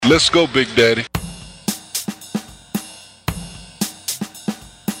Let's go, Big Daddy.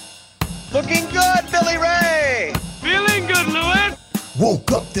 Looking good, Billy Ray! Feeling good, Louis!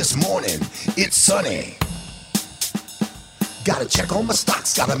 Woke up this morning, it's sunny. Gotta check on my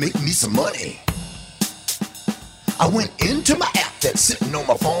stocks, gotta make me some money. I went into my app that's sitting on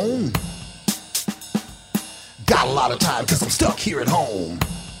my phone. Got a lot of time cause I'm stuck here at home.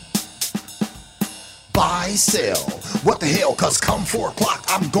 Buy, sell, what the hell, cause come 4 o'clock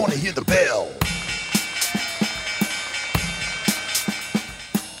I'm gonna hear the bell.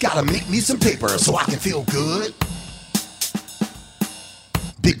 Gotta make me some paper so I can feel good.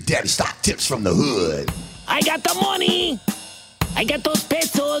 Big Daddy stock tips from the hood. I got the money. I got those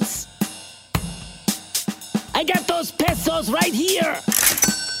pesos. I got those pesos right here.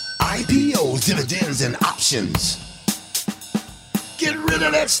 IPOs, dividends, and options. Get rid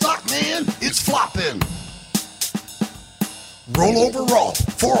of that stock, man. It's flopping. Rollover Roth,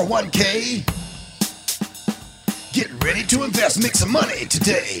 401k. Get ready to invest, make some money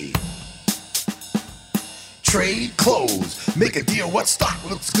today. Trade, close, make a deal. What stock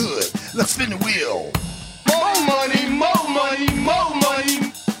looks good? Let's spin the wheel. More money, more money, more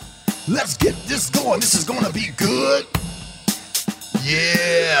money. Let's get this going. This is gonna be good.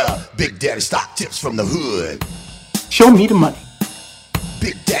 Yeah, Big Daddy stock tips from the hood. Show me the money.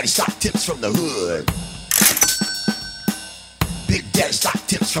 Big Daddy stock tips from the hood. Big Daddy stock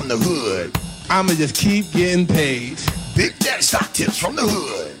tips from the hood. I'ma just keep getting paid. Big Daddy stock tips from the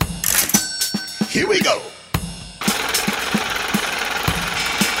hood. Here we go.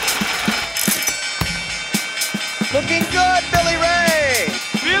 Looking good, Billy Ray!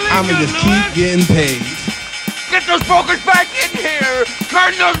 Feeling I'ma good, just Louis! keep getting paid. Get those brokers back in here!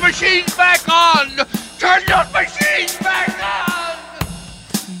 Turn those machines back on! Turn those machines back on!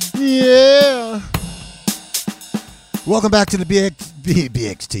 Yeah. Welcome back to the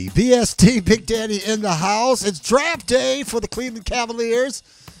BST, Big Daddy in the house. It's draft day for the Cleveland Cavaliers.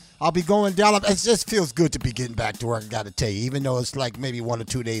 I'll be going down. It just feels good to be getting back to work, I got to tell you. Even though it's like maybe 1 or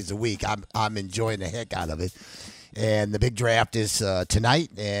 2 days a week, I'm enjoying the heck out of it. And the big draft is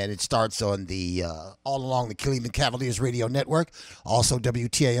tonight, and it starts on the all along the Cleveland Cavaliers radio network. Also,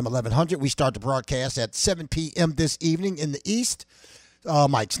 WTAM 1100. We start the broadcast at 7 p.m. this evening in the East.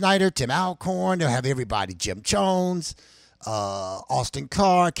 Mike Snyder, Tim Alcorn. They'll have everybody. Jim Jones, Austin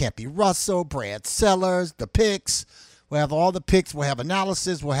Carr, Campy Russell, Brad Sellers, the picks. We'll have all the picks. We'll have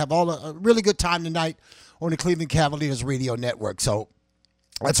analysis. We'll have a really good time tonight on the Cleveland Cavaliers radio network. So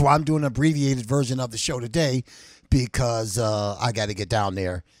that's why I'm doing an abbreviated version of the show today, because I got to get down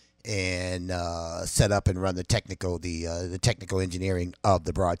there and set up and run the technical engineering of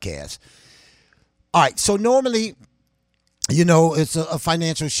the broadcast. All right. So normally, you know, it's a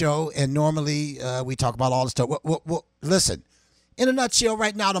financial show, and normally we talk about all the stuff. Well, listen, in a nutshell,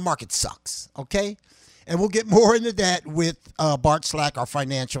 right now the market sucks. Okay. And we'll get more into that with Bart Slack, our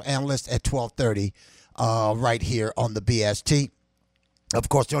financial analyst, at 12:30 right here on the BST. Of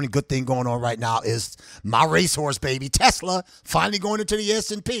course, the only good thing going on right now is my racehorse, baby, Tesla, finally going into the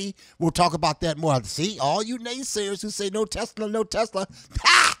S&P. We'll talk about that more. See, all you naysayers who say no Tesla,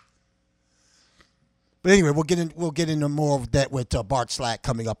 ha! But anyway, we'll get into more of that with Bart Slack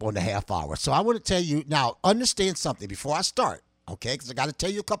coming up on the half hour. So I want to tell you now, understand something before I start. Okay, because I got to tell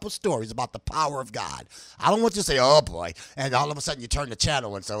you a couple stories about the power of God. I don't want you to say, oh, boy, and all of a sudden you turn the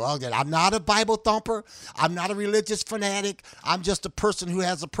channel and say, oh, I'm not a Bible thumper. I'm not a religious fanatic. I'm just a person who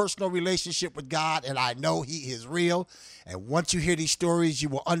has a personal relationship with God, and I know he is real. And once you hear these stories, you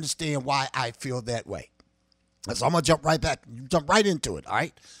will understand why I feel that way. So I'm going to jump right into it, all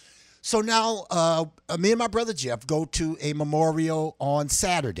right? So now me and my brother Jeff go to a memorial on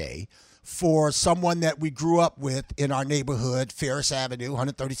Saturday for someone that we grew up with in our neighborhood, Ferris Avenue,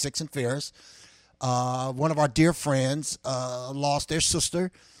 136 and Ferris. One of our dear friends lost their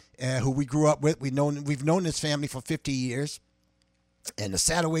sister, who we grew up with. We've known this family for 50 years. And the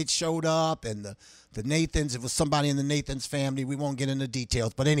Satowaits showed up, and the Nathans. It was somebody in the Nathans family. We won't get into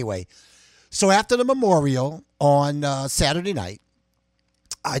details. But anyway, so after the memorial on Saturday night,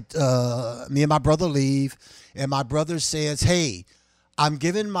 me and my brother leave, and my brother says, hey, I'm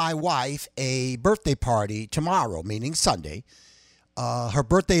giving my wife a birthday party tomorrow, meaning Sunday. Her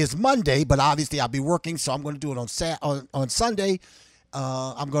birthday is Monday, but obviously I'll be working, so I'm going to do it on Sunday.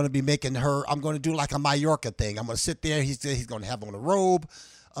 I'm going to be making her, I'm going to do like a Mallorca thing. I'm going to sit there. He's going to have on a robe,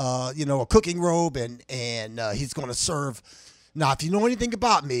 a cooking robe, and he's going to serve. Now, if you know anything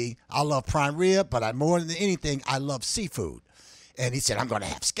about me, I love prime rib, but more than anything, I love seafood. And he said, I'm going to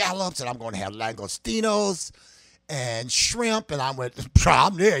have scallops, and I'm going to have langostinos. and shrimp. And I went,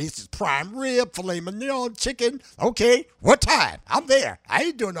 I'm there. He says, prime rib, filet mignon, chicken. Okay, what time? I'm there. I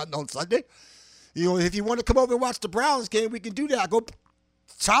ain't doing nothing on Sunday. You know, if you want to come over and watch the Browns game, we can do that. I go,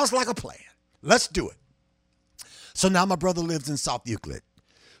 sounds like a plan. Let's do it. So now my brother lives in South Euclid.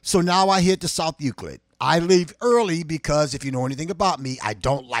 So now I head to South Euclid. I leave early because if you know anything about me, I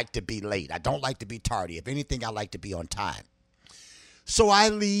don't like to be late. I don't like to be tardy. If anything, I like to be on time. So I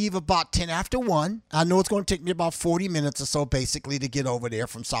leave about 10 after 1. I know it's going to take me about 40 minutes or so basically to get over there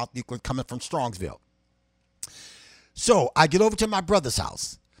from South Euclid coming from Strongsville. So I get over to my brother's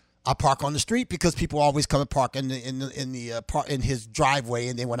house. I park on the street because people always come and park in his driveway,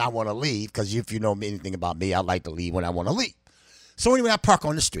 and then when I want to leave, because if you know anything about me, I like to leave when I want to leave. So anyway, I park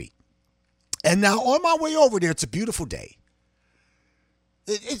on the street, and now on my way over there, it's a beautiful day.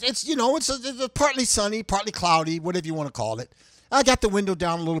 It's partly sunny, partly cloudy, whatever you want to call it. I got the window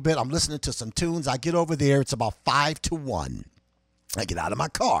down a little bit. I'm listening to some tunes. I get over there. It's about 5 to 1. I get out of my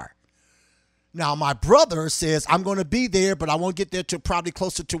car. Now, my brother says, I'm going to be there, but I won't get there till probably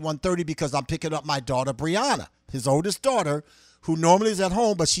closer to 1:30 because I'm picking up my daughter, Brianna, his oldest daughter, who normally is at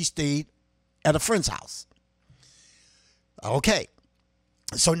home, but she stayed at a friend's house. Okay.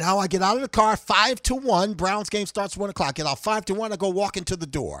 So now I get out of the car, 5 to 1. Browns game starts 1 o'clock. Get out 5 to 1. I go walk into the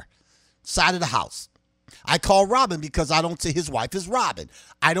door, side of the house. I call Robin because I don't see his wife is Robin.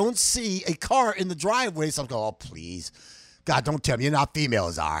 I don't see a car in the driveway, so I'm going, oh, please. God, don't tell me you're not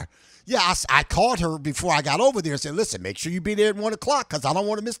females are. Yeah, I called her before I got over there and said, listen, make sure you be there at 1 o'clock because I don't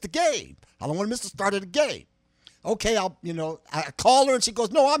want to miss the game. I don't want to miss the start of the game. Okay, I call her and she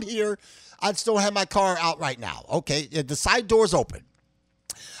goes, no, I'm here. I just don't have my car out right now. Okay, the side door's open.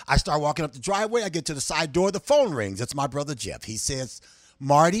 I start walking up the driveway. I get to the side door. The phone rings. It's my brother, Jeff. He says,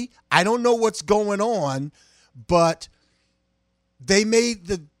 Marty, I don't know what's going on, but they made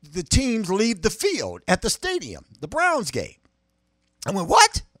the teams leave the field at the stadium, the Browns game. I went,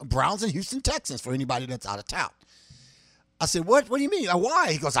 what? Browns and Houston Texans for anybody that's out of town. I said, what? What do you mean?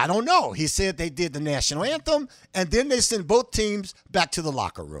 Why? He goes, I don't know. He said they did the national anthem, and then they sent both teams back to the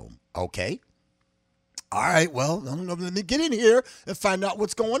locker room. Okay. All right, well, let me get in here and find out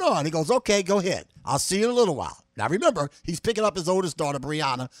what's going on. He goes, okay, go ahead. I'll see you in a little while. Now, remember, he's picking up his oldest daughter,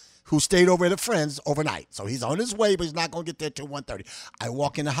 Brianna, who stayed over at a friend's overnight. So he's on his way, but he's not going to get there till 1:30. I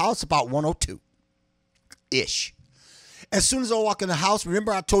walk in the house about 1:02-ish. As soon as I walk in the house,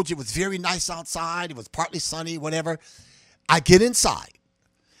 remember I told you it was very nice outside. It was partly sunny, whatever. I get inside.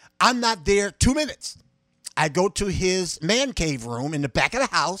 I'm not there 2 minutes. I go to his man cave room in the back of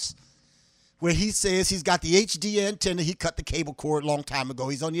the house where he says he's got the HD antenna. He cut the cable cord a long time ago.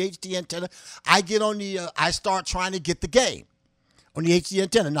 He's on the HD antenna. I get on I start trying to get the game on the HD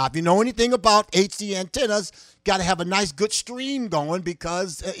antenna. Now, if you know anything about HD antennas, got to have a nice, good stream going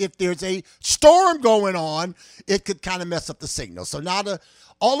because if there's a storm going on, it could kind of mess up the signal. So now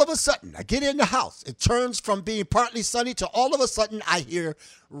all of a sudden, I get in the house. It turns from being partly sunny to all of a sudden I hear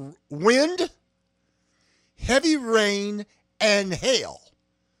wind, heavy rain, and hail.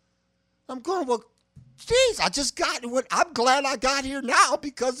 I'm going, well, geez, I'm glad I got here now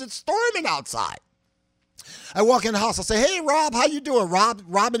because it's storming outside. I walk in the house. I say, hey, Rob, how you doing?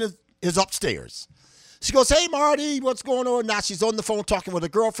 Robin is upstairs. She goes, hey, Marty, what's going on? Now she's on the phone talking with her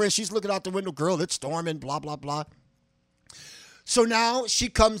girlfriend. She's looking out the window. Girl, it's storming, blah, blah, blah. So now she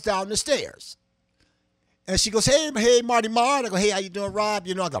comes down the stairs. And she goes, hey, Marty Mart. I go, hey, how you doing, Rob?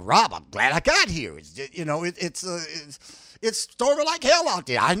 I go, Rob, I'm glad I got here. It's storming like hell out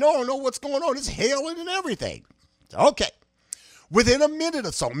there. I know what's going on. It's hailing and everything. Okay. Within a minute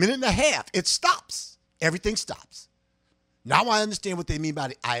or so, minute and a half, it stops. Everything stops. Now I understand what they mean by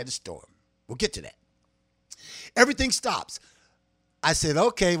the eye of the storm. We'll get to that. Everything stops. I said,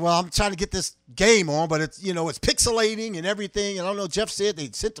 okay, well, I'm trying to get this game on, but it's pixelating and everything. And I don't know, Jeff said they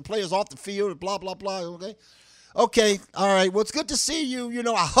sent the players off the field and blah, blah, blah. Okay, all right. Well, it's good to see you.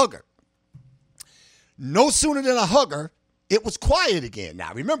 I hug her. No sooner than I hug her, it was quiet again.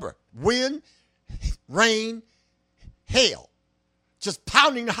 Now, remember, wind, rain, hail, just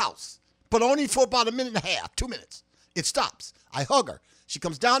pounding the house, but only for about a minute and a half, 2 minutes. It stops. I hug her. She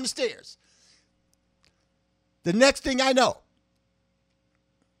comes down the stairs. The next thing I know,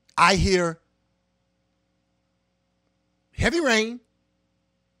 I hear heavy rain,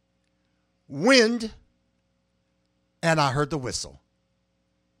 wind, and I heard the whistle.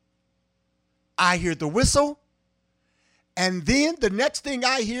 I hear the whistle, and then the next thing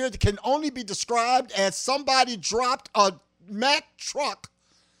I hear can only be described as somebody dropped a Mack truck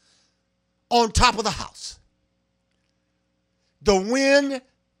on top of the house. The wind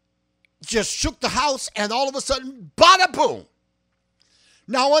just shook the house, and all of a sudden, bada boom.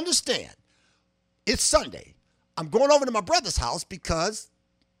 Now understand, it's Sunday. I'm going over to my brother's house because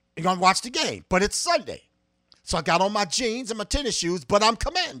I'm going to watch the game, but it's Sunday. So I got on my jeans and my tennis shoes, but I'm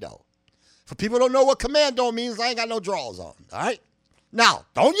commando. For people who don't know what commando means, I ain't got no drawers on, all right? Now,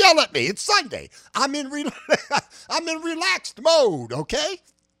 don't yell at me. It's Sunday. I'm in relaxed mode, okay?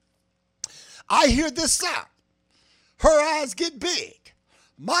 I hear this sound. Her eyes get big.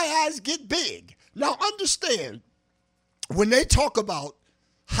 My eyes get big. Now, understand, when they talk about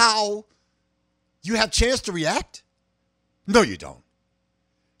how you have a chance to react, no, you don't.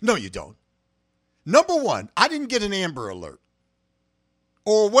 No, you don't. Number one, I didn't get an Amber Alert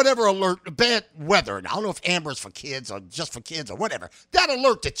or whatever alert, bad weather. And I don't know if Amber is for kids or just for kids or whatever. That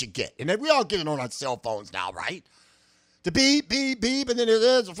alert that you get. And we all get it on our cell phones now, right? The beep, beep, beep, and then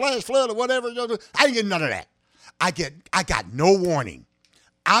there's a flash flood or whatever. I didn't get none of that. I got no warning.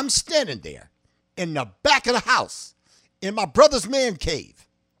 I'm standing there in the back of the house in my brother's man cave.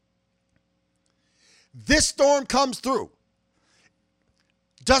 This storm comes through.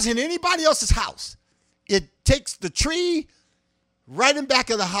 Doesn't anybody else's house. It takes the tree right in back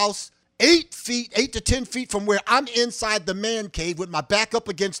of the house, 8 to 10 feet from where I'm inside the man cave with my back up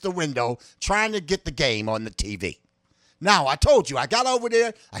against the window trying to get the game on the TV. Now, I told you, I got over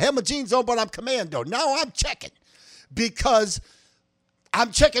there. I had my jeans on, but I'm commando. Now I'm checking because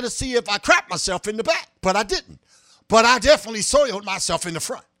I'm checking to see if I crap myself in the back, but I didn't. But I definitely soiled myself in the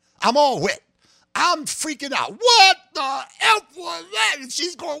front. I'm all wet. I'm freaking out. What the F was that? And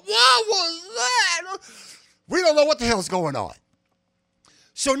she's going, what was that? We don't know what the hell's going on.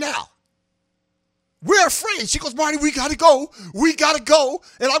 So now, we're afraid. She goes, Marty, we got to go. We got to go.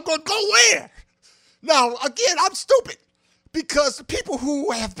 And I'm going, go where? Now, again, I'm stupid because the people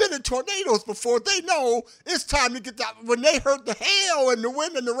who have been in tornadoes before, they know it's time to get that. When they heard the hail and the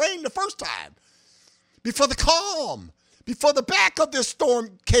wind and the rain the first time, before the calm, before the back of this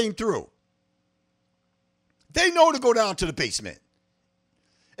storm came through, they know to go down to the basement.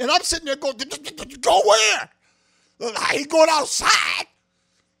 And I'm sitting there going, go where? I ain't going outside.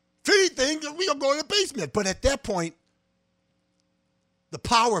 If anything, we are going to the basement. But at that point, the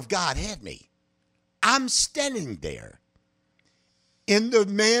power of God had me. I'm standing there in the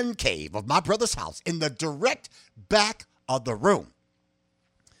man cave of my brother's house, in the direct back of the room.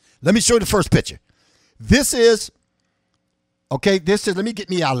 Let me show you the first picture. Let me get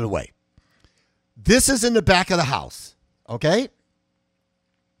me out of the way. This is in the back of the house, okay?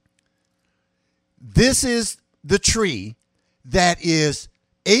 This is the tree that is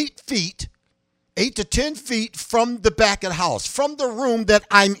 8 to 10 feet from the back of the house, from the room that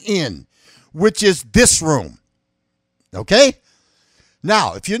I'm in, which is this room, okay?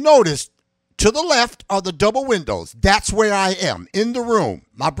 Now, if you notice, to the left are the double windows. That's where I am, in the room,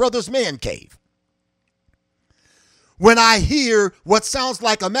 my brother's man cave. When I hear what sounds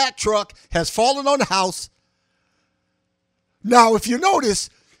like a Mack truck has fallen on the house. Now, if you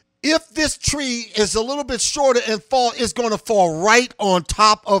notice, if this tree is a little bit shorter and it's going to fall right on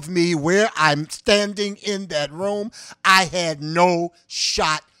top of me where I'm standing in that room. I had no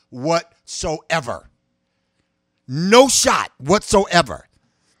shot whatsoever. No shot whatsoever.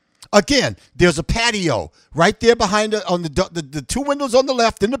 Again, there's a patio right there behind the two windows on the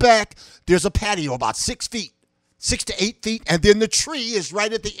left and the back. There's a patio about 6 feet. 6 to 8 feet, and then the tree is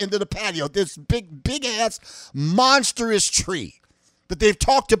right at the end of the patio. This big ass, monstrous tree that they've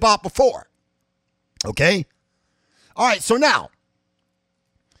talked about before. Okay? All right, so now,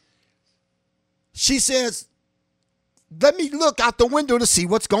 she says, let me look out the window to see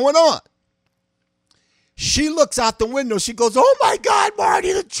what's going on. She looks out the window. She goes, oh my God,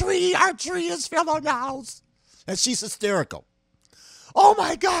 Marty, our tree is fell on the house. And she's hysterical. Oh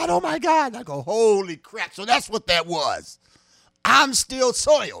my God, oh my God. I go, holy crap. So that's what that was. I'm still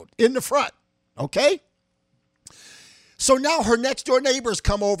soiled in the front, okay? So now her next door neighbors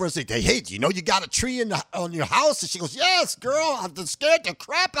come over and say, hey, do you know you got a tree on your house? And she goes, yes, girl, I've been scared the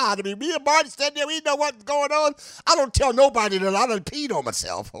crap out of me. Me and Marty standing there, we know what's going on. I don't tell nobody that I done peed on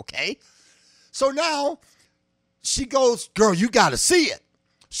myself, okay? So now she goes, girl, you got to see it.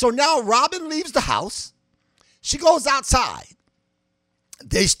 So now Robin leaves the house. She goes outside.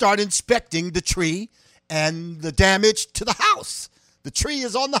 They start inspecting the tree and the damage to the house. The tree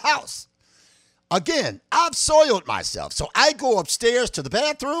is on the house. Again, I've soiled myself. So I go upstairs to the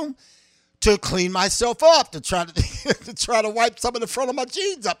bathroom to clean myself up, to try to wipe some of the front of my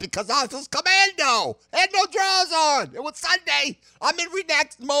jeans up because I was commando. Had no drawers on. It was Sunday. I'm in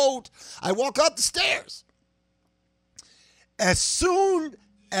relaxed mode. I walk up the stairs. As soon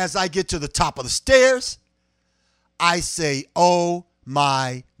as I get to the top of the stairs, I say, oh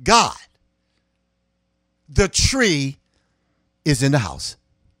my God, the tree is in the house.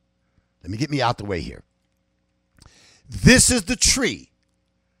 Let me get me out the way here. This is the tree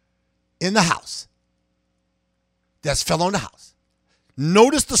in the house that's fell on the house.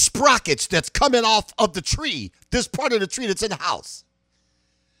 Notice the sprockets that's coming off of the tree, this part of the tree that's in the house.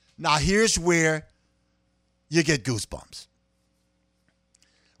 Now, here's where you get goosebumps.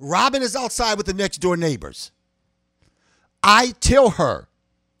 Robin is outside with the next door neighbors. I tell her,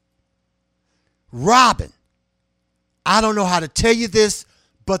 Robin, I don't know how to tell you this,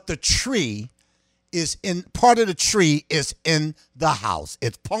 but the tree is in, part of the tree is in the house.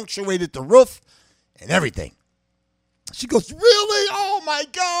 It's punctuated the roof and everything. She goes, really? Oh, my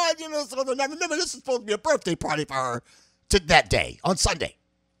God. You know, so remember, this is supposed to be a birthday party for her that day, on Sunday.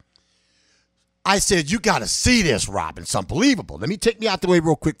 I said, you got to see this, Robin. It's unbelievable. Let me take me out the way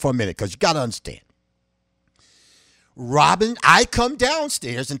real quick for a minute because you got to understand. Robin, I come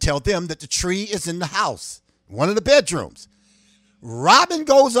downstairs and tell them that the tree is in the house, one of the bedrooms. Robin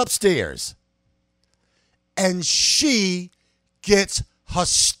goes upstairs, and she gets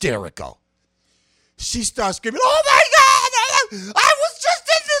hysterical. She starts screaming, oh, my God, I was just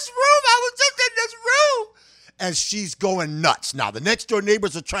in this room. And she's going nuts. Now, the next door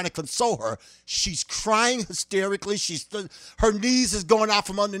neighbors are trying to console her. She's crying hysterically. Her knees is going out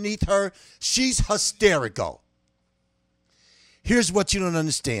from underneath her. She's hysterical. Here's what you don't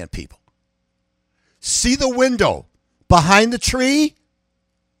understand, people. See the window behind the tree?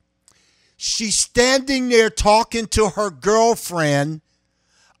 She's standing there talking to her girlfriend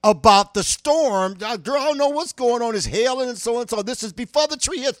about the storm. Girl, I don't know what's going on. It's hailing and so and so. This is before the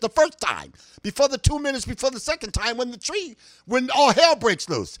tree hits the first time. Before the 2 minutes before the second time when all hell breaks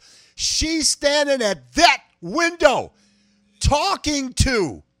loose. She's standing at that window talking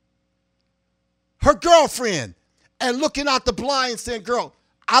to her girlfriend and looking out the blind saying, girl,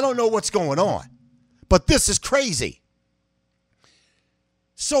 I don't know what's going on, but this is crazy.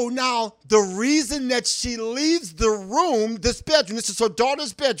 So now the reason that she leaves the room, this bedroom, this is her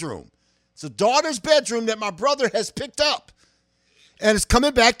daughter's bedroom. It's a daughter's bedroom that my brother has picked up and it's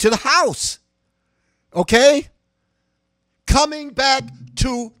coming back to the house. Okay? Coming back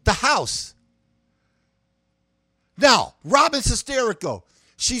to the house. Now, Robin's hysterical.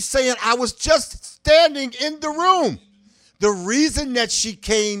 She's saying, I was just standing in the room. The reason that she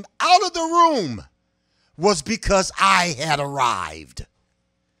came out of the room was because I had arrived.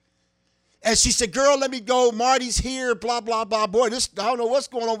 And she said, girl, let me go. Marty's here, blah, blah, blah. Boy, I don't know what's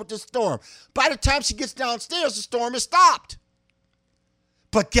going on with this storm. By the time she gets downstairs, the storm has stopped.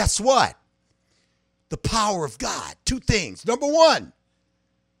 But guess what? The power of God. Two things. Number one,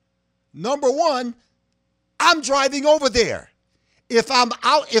 I'm driving over there. If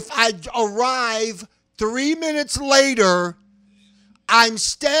I arrive 3 minutes later, I'm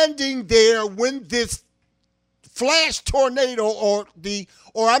standing there when this flash tornado the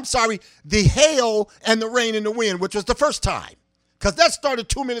hail and the rain and the wind, which was the first time. Because that started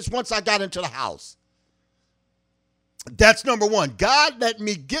 2 minutes once I got into the house. That's number one. God let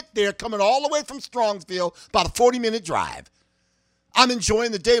me get there coming all the way from Strongsville, about a 40-minute drive. I'm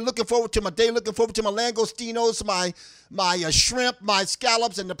enjoying the day, looking forward to my langostinos, my shrimp, my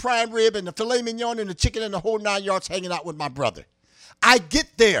scallops, and the prime rib, and the filet mignon, and the chicken, and the whole 9 yards hanging out with my brother. I get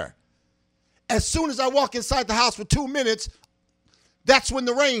there. As soon as I walk inside the house for 2 minutes, that's when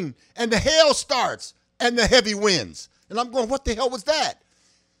the rain and the hail starts and the heavy winds. And I'm going, what the hell was that?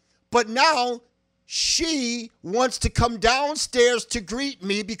 But now she wants to come downstairs to greet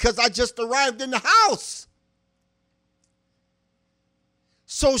me because I just arrived in the house.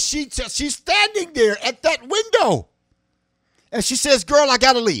 So she's standing there at that window. And she says, girl, I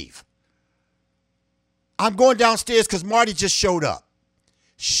got to leave. I'm going downstairs because Marty just showed up.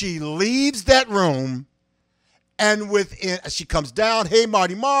 She leaves that room, and she comes down. Hey,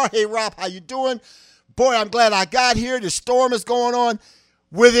 Marty Marr. Hey, Rob, how you doing? Boy, I'm glad I got here. The storm is going on.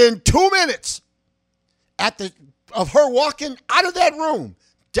 Within 2 minutes of her walking out of that room,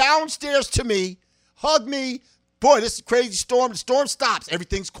 downstairs to me, hug me. Boy, this is a crazy storm. The storm stops.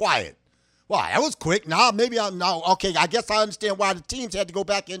 Everything's quiet. Wow, that was quick. Okay, I guess I understand why the teams had to go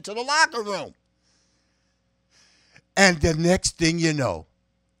back into the locker room. And the next thing you know,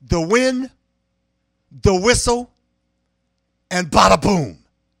 the wind, the whistle, and bada boom.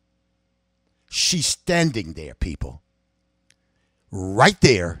 She's standing there, people. Right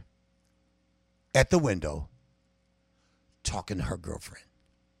there at the window, talking to her girlfriend.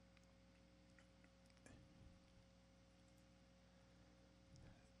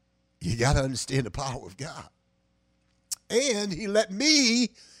 You got to understand the power of God. And he let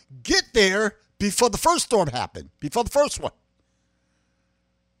me get there before the first storm happened, before the first one.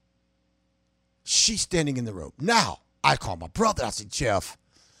 She's standing in the room. Now, I call my brother. I said, Jeff,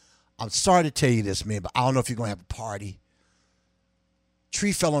 I'm sorry to tell you this, man, but I don't know if you're going to have a party.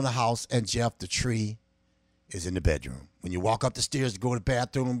 Tree fell on the house, and Jeff, the tree is in the bedroom. When you walk up the stairs to go to the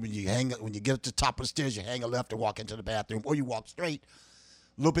bathroom, when you get up to the top of the stairs, you hang a left and walk into the bathroom, or you walk straight,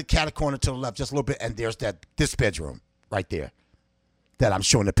 a little bit cat-a-corner to the left, just a little bit, and there's this bedroom right there that I'm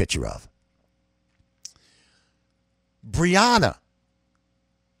showing a picture of. Brianna,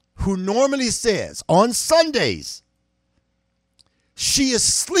 who normally says on Sundays she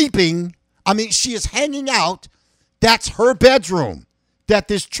is she is hanging out, that's her bedroom that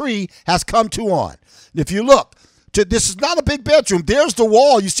this tree has come to on. If you look, this is not a big bedroom. There's the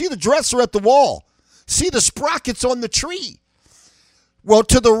wall. You see the dresser at the wall. See the sprockets on the tree. Well,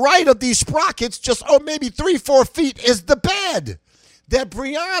 to the right of these sprockets, just maybe 3-4 feet, is the bed that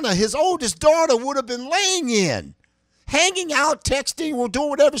Brianna, his oldest daughter, would have been laying in, hanging out, texting, or doing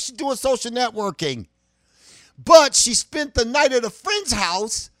whatever she's doing, social networking. But she spent the night at a friend's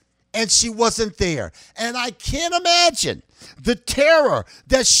house, and she wasn't there. And I can't imagine the terror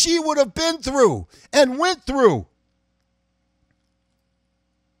that she would have been through and went through.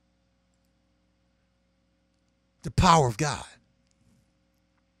 The power of God.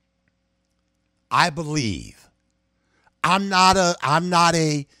 I believe. I'm not a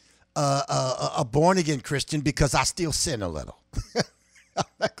born again Christian because I still sin a little. I'm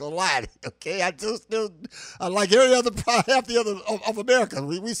not gonna lie to you, okay? I like every other half the other of America.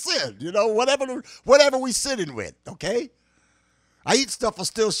 We sin, whatever we sinning with, okay? I eat stuff I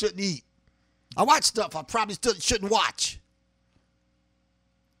still shouldn't eat. I watch stuff I probably still shouldn't watch.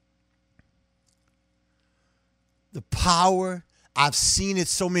 The power, I've seen it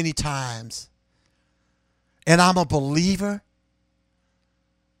so many times. And I'm a believer.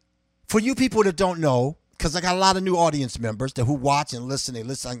 For you people that don't know, because I got a lot of new audience members who watch and listen. They're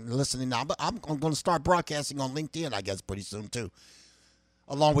listening now. But I'm going to start broadcasting on LinkedIn, I guess, pretty soon too,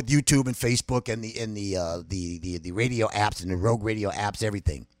 along with YouTube and Facebook and the radio apps and the Rogue Radio apps,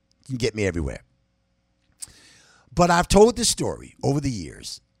 everything. You can get me everywhere. But I've told this story over the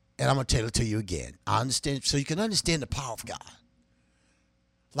years, and I'm going to tell it to you again. I understand, so you can understand the power of God.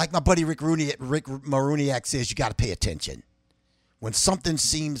 Like my buddy Rick Maruniak says, you got to pay attention. When something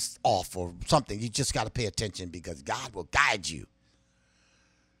seems off or something, you just got to pay attention because God will guide you.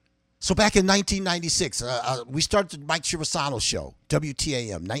 So back in 1996, we started the Mike Chirisano show,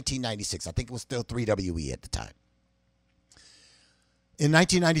 WTAM, 1996. I think it was still 3WE at the time. In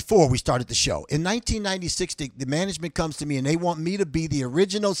 1994, we started the show. In 1996, the management comes to me and they want me to be the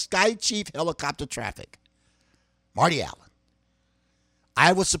original Sky Chief Helicopter Traffic, Marty Allen.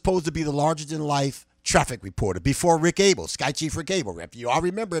 I was supposed to be the larger-than-life traffic reporter before Rick Abel, Sky Chief Rick Abel. If you all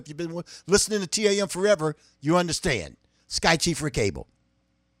remember, if you've been listening to TAM forever, you understand. Sky Chief Rick Abel.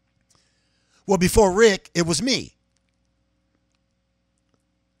 Well, before Rick, it was me.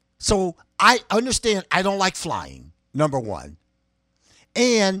 So I understand I don't like flying, number one.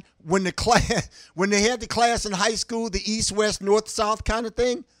 And when they had the class in high school, the east, west, north, south kind of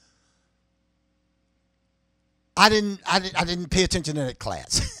thing, I didn't pay attention to that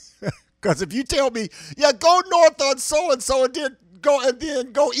class. Because if you tell me, yeah, go north on so and so and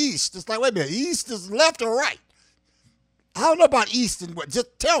then go east, it's like, wait a minute, east is left or right? I don't know about east and what.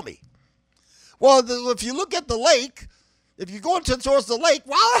 Just tell me. Well, if you look at the lake, if you're going towards the lake,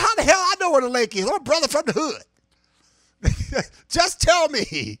 well, how the hell I know where the lake is? I'm a brother from the hood. Just tell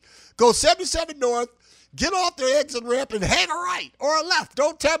me. Go 77 north, get off the exit ramp, and hang a right or a left.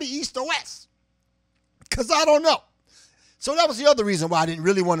 Don't tell me east or west. Because I don't know. So that was the other reason why I didn't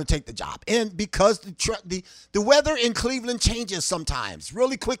really want to take the job. And because the weather in Cleveland changes sometimes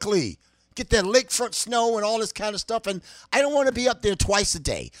really quickly. Get that lakefront snow and all this kind of stuff. And I don't want to be up there twice a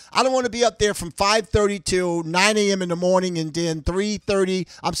day. I don't want to be up there from 5:30 till 9 a.m. in the morning and then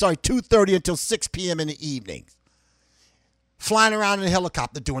 2:30 until 6 p.m. in the evening. Flying around in a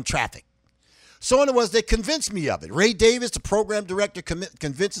helicopter doing traffic. So in other words, they convinced me of it. Ray Davis, the program director,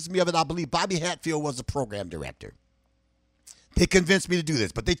 convinces me of it. I believe Bobby Hatfield was the program director. They convinced me to do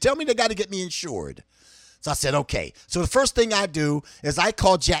this, but they tell me they got to get me insured. So I said, okay. So the first thing I do is I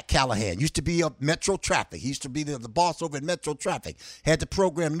call Jack Callahan. Used to be of Metro Traffic. He used to be the boss over at Metro Traffic. Had to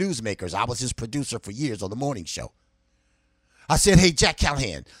program Newsmakers. I was his producer for years on the morning show. I said, hey, Jack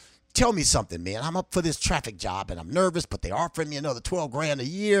Callahan, tell me something, man. I'm up for this traffic job, and I'm nervous, but they're offering me another $12,000 a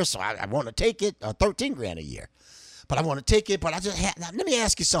year, so I want to take it, $13,000 a year. But I want to take it, but let me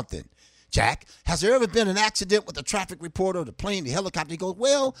ask you something. Jack, has there ever been an accident with a traffic reporter, the plane, the helicopter? He goes,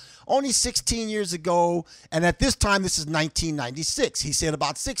 well, only 16 years ago, and at this time, this is 1996. He said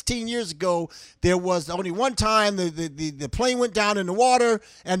about 16 years ago, there was only one time the plane went down in the water,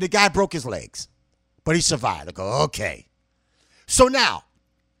 and the guy broke his legs. But he survived. I go, okay. So now,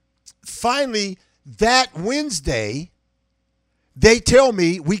 finally, that Wednesday, They tell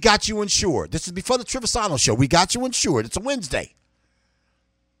me, we got you insured. This is before the Trevisano show. We got you insured. It's a Wednesday.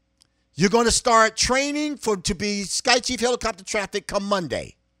 You're going to start training to be Sky Chief Helicopter Traffic come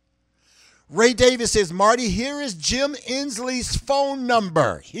Monday. Ray Davis says, Marty, here is Jim Inslee's phone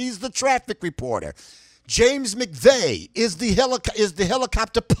number. He's the traffic reporter. James McVeigh is the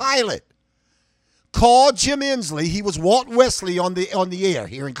helicopter pilot. Call Jim Inslee. He was Walt Wesley on the air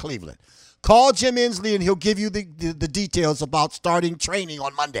here in Cleveland. Call Jim Inslee and he'll give you the details about starting training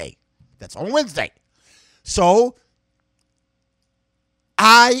on Monday. That's on Wednesday. So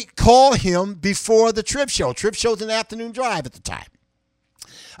I call him before the trip show. Trip show's an afternoon drive at the time.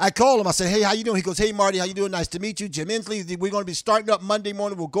 I call him. I said, hey, how you doing? He goes, hey, Marty, how you doing? Nice to meet you. Jim Inslee. We're going to be starting up Monday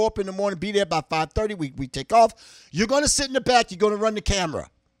morning. We'll go up in the morning, be there by 5:30. We take off. You're going to sit in the back. You're going to run the camera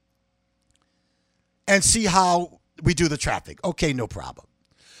and see how we do the traffic. Okay, no problem.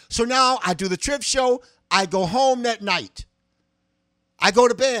 So now I do the trip show. I go home that night. I go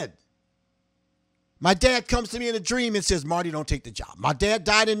to bed. My dad comes to me in a dream and says, Marty, don't take the job. My dad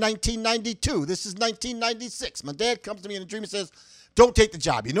died in 1992. This is 1996. My dad comes to me in a dream and says, don't take the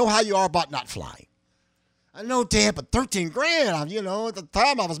job. You know how you are about not flying. I know, Dad, but 13 grand, at the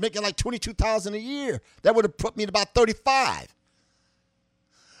time I was making like $22,000 a year. That would have put me at about 35.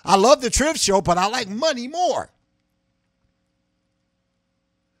 I love the trip show, but I like money more.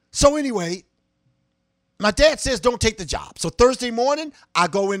 So anyway, my dad says don't take the job. So Thursday morning, I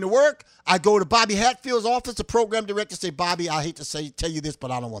go into work. I go to Bobby Hatfield's office, the program director, say, Bobby, I hate to tell you this,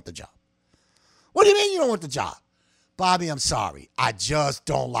 but I don't want the job. What do you mean you don't want the job? Bobby, I'm sorry. I just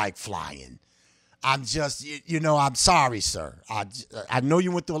don't like flying. I'm just, I'm sorry, sir. I know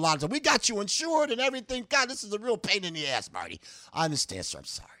you went through a lot of time. We got you insured and everything. God, this is a real pain in the ass, Marty. I understand, sir. I'm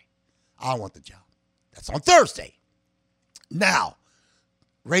sorry. I don't want the job. That's on Thursday. Now,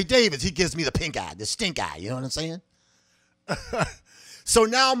 Ray Davis, he gives me the pink eye, the stink eye. You know what I'm saying? So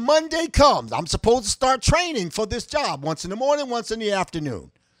now Monday comes. I'm supposed to start training for this job. Once in the morning, once in the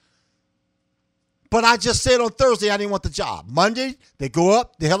afternoon. But I just said on Thursday I didn't want the job. Monday, they go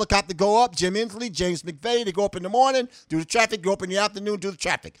up, the helicopter go up, Jim Inslee, James McVeigh, they go up in the morning, do the traffic, go up in the afternoon, do the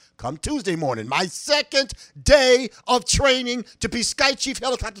traffic. Come Tuesday morning, my second day of training to be Sky Chief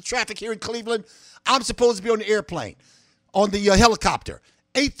Helicopter Traffic here in Cleveland, I'm supposed to be on the airplane, on the helicopter.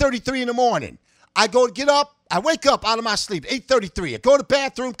 8:33 in the morning. I go to get up. I wake up out of my sleep, 8:33. I go to the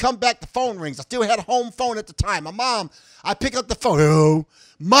bathroom, come back, the phone rings. I still had a home phone at the time. My mom, I pick up the phone. Hello,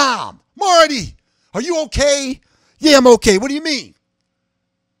 Mom, Marty. Are you okay? Yeah, I'm okay. What do you mean?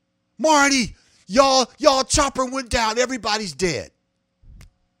 Marty, y'all chopper went down. Everybody's dead.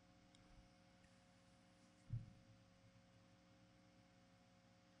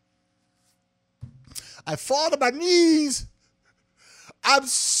 I fall to my knees. I'm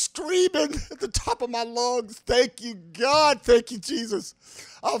screaming at the top of my lungs. Thank you, God. Thank you, Jesus.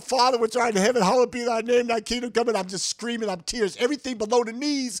 Our Father, which art in heaven, hallowed be thy name, thy kingdom come. And I'm just screaming. I'm tears. Everything below the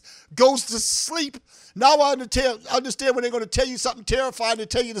knees goes to sleep. Now I understand when they're going to tell you something terrifying, they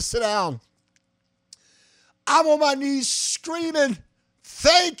tell you to sit down. I'm on my knees screaming,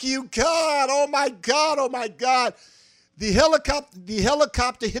 thank you, God. Oh, my God. Oh, my God. The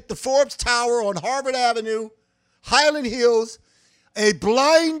helicopter hit the Forbes Tower on Harvard Avenue, Highland Hills. A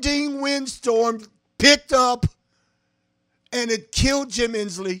blinding windstorm picked up, and it killed Jim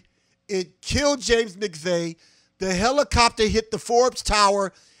Inslee. It killed James McVeigh. The helicopter hit the Forbes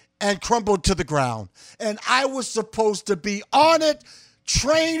Tower and crumbled to the ground. And I was supposed to be on it,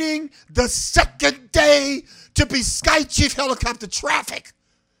 training the second day to be Sky Chief Helicopter Traffic.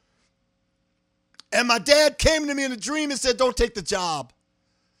 And my dad came to me in a dream and said, don't take the job.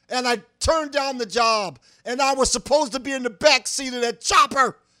 And I turned down the job. And I was supposed to be in the back seat of that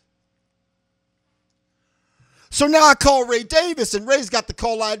chopper. So now I call Ray Davis, and Ray's got the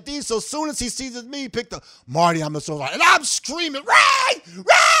call ID. So as soon as he sees me, he picked up, Marty, I'm so sorry. And I'm screaming, Ray! Ray!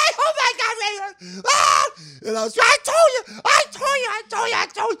 Oh, my God, Ray! Ah! And I was, I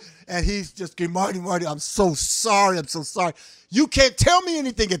told you. And he's just going, Marty, I'm so sorry. You can't tell me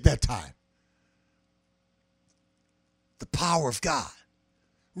anything at that time. The power of God.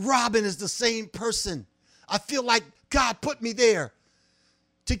 Robin is the same person. I feel like God put me there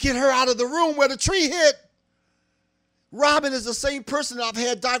to get her out of the room where the tree hit. Robin is the same person. I've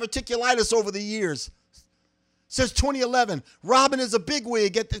had diverticulitis over the years. Since 2011, Robin is a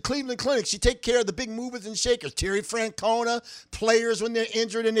bigwig at the Cleveland Clinic. She takes care of the big movers and shakers. Terry Francona, players when they're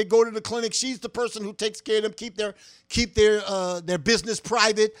injured and they go to the clinic. She's the person who takes care of them, keep their business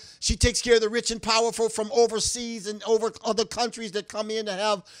private. She takes care of the rich and powerful from overseas and over other countries that come in to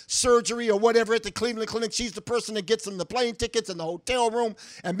have surgery or whatever at the Cleveland Clinic. She's the person that gets them the plane tickets and the hotel room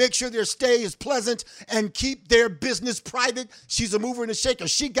and make sure their stay is pleasant and keep their business private. She's a mover and a shaker.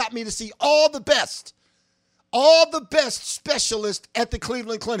 She got me to see all the best specialists at the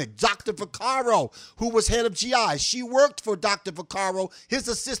Cleveland Clinic. Dr. Vaccaro, who was head of GI. She worked for Dr. Vaccaro, his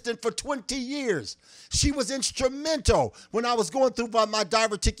assistant, for 20 years. She was instrumental when I was going through my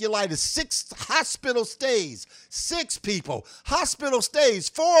diverticulitis. 6 hospital stays. 6 people. Hospital stays.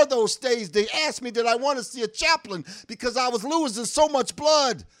 4 of those stays, they asked me, did I want to see a chaplain because I was losing so much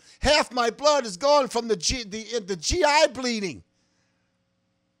blood. Half my blood is gone from the GI bleeding.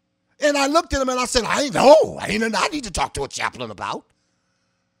 And I looked at him and I said, I need to talk to a chaplain about.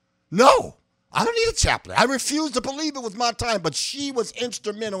 No, I don't need a chaplain. I refused to believe it was my time, but she was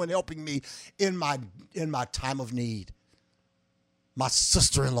instrumental in helping me in my time of need. My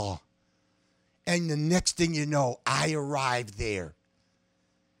sister-in-law. And the next thing you know, I arrived there.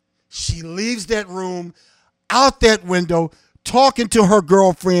 She leaves that room, out that window, talking to her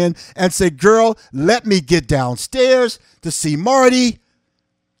girlfriend and say, girl, let me get downstairs to see Marty.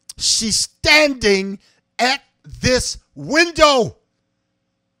 She's standing at this window.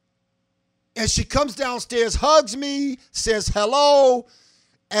 And she comes downstairs, hugs me, says hello,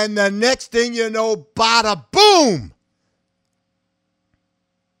 and the next thing you know, bada boom.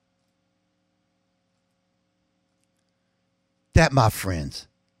 That, my friends,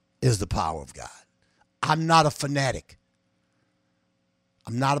 is the power of God. I'm not a fanatic.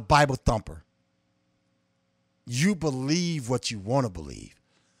 I'm not a Bible thumper. You believe what you want to believe.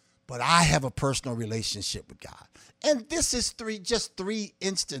 But I have a personal relationship with God. And this is just three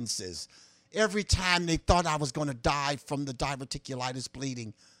instances. Every time they thought I was going to die from the diverticulitis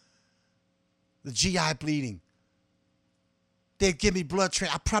bleeding, the GI bleeding, they'd give me blood.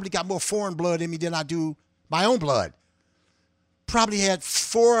 I probably got more foreign blood in me than I do my own blood. Probably had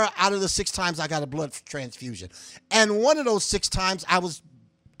 4 out of the 6 times I got a blood transfusion. And one of those 6 times I was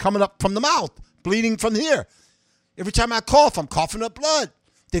coming up from the mouth, bleeding from here. Every time I cough, I'm coughing up blood.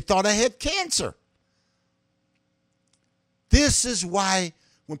 They thought I had cancer. This is why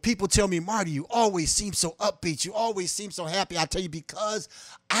when people tell me, Marty, you always seem so upbeat, you always seem so happy, I tell you, because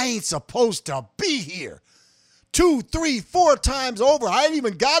I ain't supposed to be here. 2, 3, 4 times over. I ain't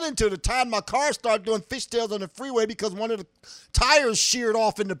even got into the time my car started doing fishtails on the freeway because one of the tires sheared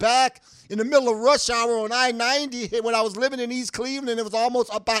off in the back in the middle of rush hour on I-90 when I was living in East Cleveland. It was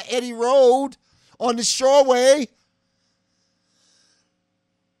almost up by Eddie Road on the Shoreway.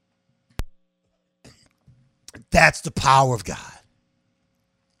 That's the power of God.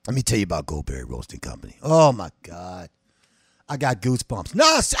 Let me tell you about Goldberry Roasting Company. Oh, my God. I got goosebumps.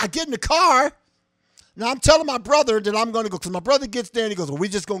 Nah, I get in the car. Now, I'm telling my brother that I'm going to go, because my brother gets there and he goes, well, we're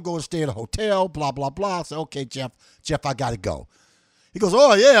just going to go and stay at a hotel, blah, blah, blah. I say, okay, Jeff, I got to go. He goes,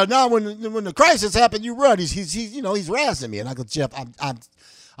 oh, yeah, now when the crisis happened, you run. He's razzing me. And I go, Jeff, I'm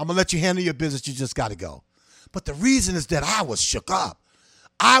going to let you handle your business. You just got to go. But the reason is that I was shook up.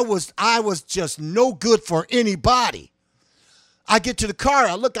 I was just no good for anybody. I get to the car,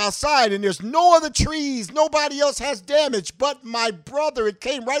 I look outside, and there's no other trees. Nobody else has damage but my brother. It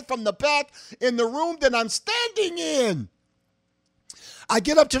came right from the back in the room that I'm standing in. I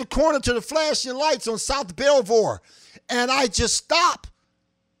get up to the corner to the flashing lights on South Belvoir, and I just stop.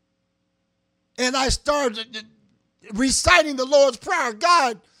 And I started reciting the Lord's Prayer.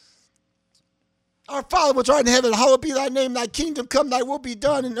 God, our Father which art in heaven, hallowed be thy name, thy kingdom come, thy will be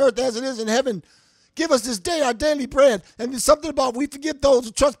done in earth as it is in heaven. Give us this day our daily bread. And there's something about we forgive those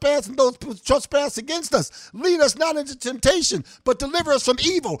who trespass and those who trespass against us. Lead us not into temptation, but deliver us from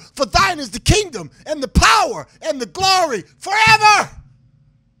evil. For thine is the kingdom and the power and the glory forever.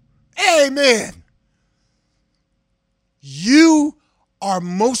 Amen. You are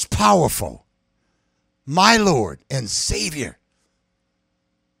most powerful, my Lord and Savior.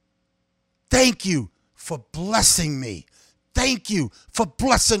 Thank you for blessing me. Thank you for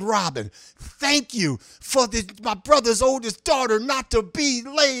blessing Robin. Thank you for my brother's oldest daughter not to be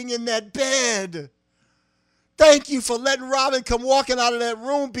laying in that bed. Thank you for letting Robin come walking out of that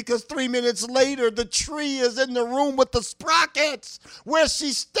room, because 3 minutes later, the tree is in the room with the sprockets where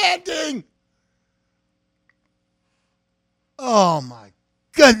she's standing. Oh, my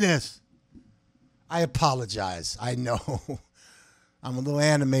goodness. I apologize. I know. I'm a little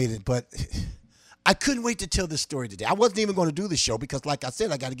animated, but I couldn't wait to tell this story today. I wasn't even going to do the show because, like I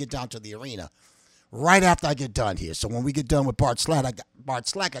said, I got to get down to the arena right after I get done here. So when we get done with Bart Slack, I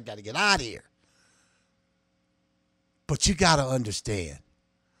got to get out of here. But you got to understand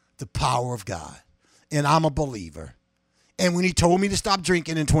the power of God. And I'm a believer. And when he told me to stop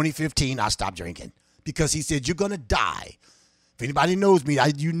drinking in 2015, I stopped drinking because he said, you're going to die. If anybody knows me,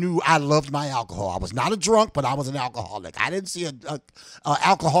 you knew I loved my alcohol. I was not a drunk, but I was an alcoholic. I didn't see a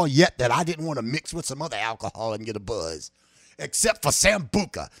alcohol yet that I didn't want to mix with some other alcohol and get a buzz. Except for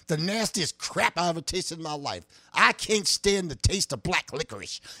Sambuca, the nastiest crap I ever tasted in my life. I can't stand the taste of black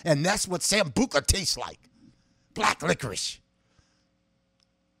licorice. And that's what Sambuca tastes like. Black licorice.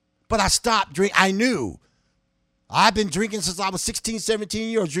 But I stopped drinking. I knew. I've been drinking since I was 16, 17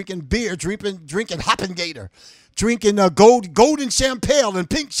 years old, drinking beer, drinking Hoppengator, drinking Golden Champale and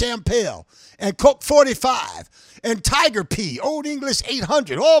Pink Champale and Coke 45 and Tiger Pea, Old English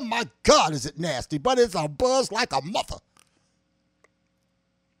 800. Oh, my God, is it nasty, but it's a buzz like a mother.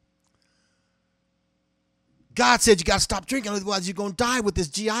 God said you got to stop drinking, otherwise you're going to die with this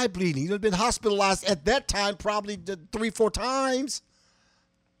GI bleeding. You've been hospitalized at that time probably 3-4 times.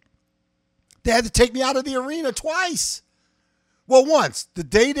 They had to take me out of the arena twice. Well, once. The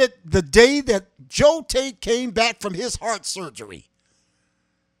day that Joe Tate came back from his heart surgery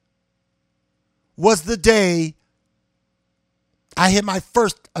was the day I had my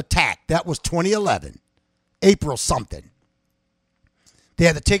first attack. That was 2011, April something. They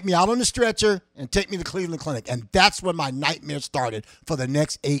had to take me out on the stretcher and take me to Cleveland Clinic. And that's when my nightmare started for the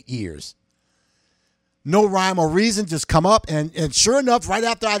next 8 years. No rhyme or reason, just come up. And sure enough, right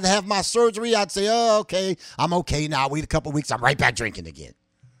after I'd have my surgery, I'd say, oh, okay, I'm okay now. Wait a couple of weeks, I'm right back drinking again.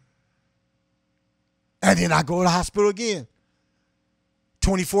 And then I go to the hospital again.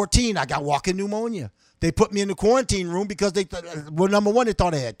 2014, I got walking pneumonia. They put me in the quarantine room because number one, they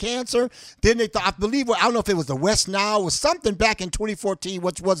thought I had cancer. Then they thought, I don't know if it was the West Nile or something back in 2014,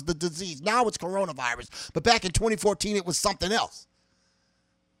 which was the disease. Now it's coronavirus. But back in 2014, it was something else.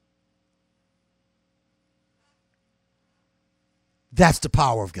 That's the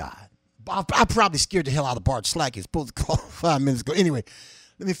power of God. I probably scared the hell out of Bart Slack. He's supposed to call 5 minutes ago. Anyway,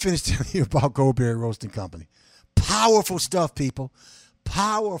 let me finish telling you about Goldberry Roasting Company. Powerful stuff, people.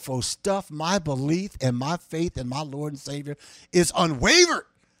 Powerful stuff. My belief and my faith in my Lord and Savior is unwavered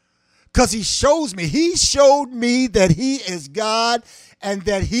because he showed me that he is God and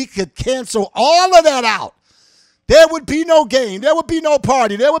that he could cancel all of that out. There would be no game. There would be no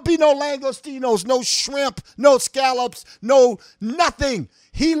party. There would be no langostinos, no shrimp, no scallops, no nothing.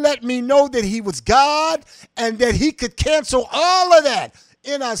 He let me know that he was God and that he could cancel all of that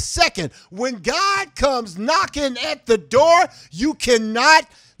in a second. When God comes knocking at the door, you cannot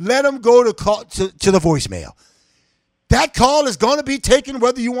let him go to the voicemail. That call is going to be taken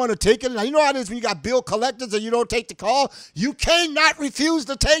whether you want to take it. Now, you know how it is when you got bill collectors and you don't take the call? You cannot refuse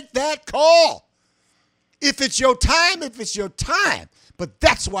to take that call. If it's your time, it's your time. But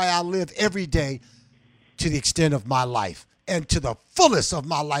that's why I live every day to the extent of my life and to the fullest of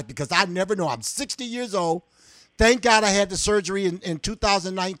my life because I never know. I'm 60 years old. Thank God I had the surgery in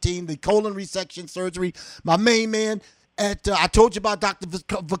 2019, the colon resection surgery. My main man, I told you about Dr.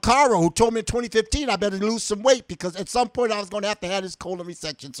 Vaccaro, who told me in 2015 I better lose some weight because at some point I was going to have this colon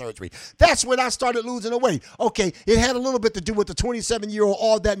resection surgery. That's when I started losing the weight. Okay, it had a little bit to do with the 27-year-old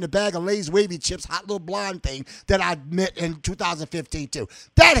all that in the bag of Lay's Wavy Chips, hot little blonde thing that I met in 2015 too.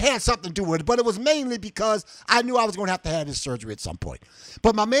 That had something to do with it, but it was mainly because I knew I was going to have this surgery at some point.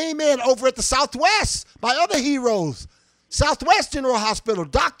 But my main man over at the Southwest, my other heroes, Southwest General Hospital,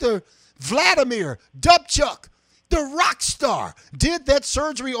 Dr. Vladimir Dubchuk, the rock star, did that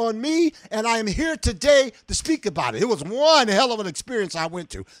surgery on me, and I am here today to speak about it. It was one hell of an experience I went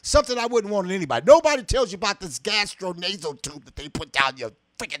to, something I wouldn't want on anybody. Nobody tells you about this gastronasal tube that they put down your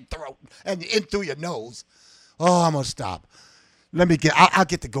freaking throat and in through your nose. Oh, I'm going to stop. I'll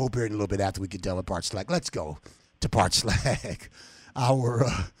get to Goldberry in a little bit after we get done with Bart Slack. Let's go to Bart Slack, our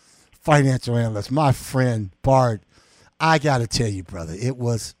financial analyst, my friend Bart. I got to tell you, brother, it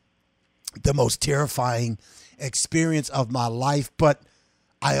was the most terrifying experience of my life, but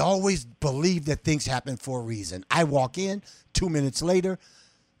I always believe that things happen for a reason. I walk in, 2 minutes later,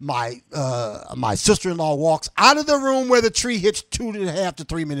 my sister-in-law walks out of the room where the tree hits 2.5 to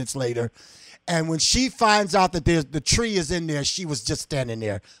 3 minutes later, and when she finds out that the tree is in there, she was just standing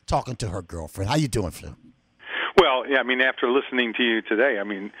there talking to her girlfriend. How you doing, Phil? Well, yeah, I mean, after listening to you today, I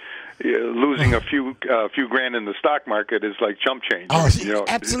mean, losing a few grand in the stock market is like chump change. Oh,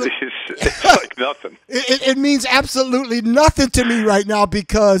 absolutely. It's like nothing. It means absolutely nothing to me right now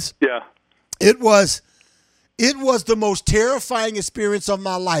because it was It was the most terrifying experience of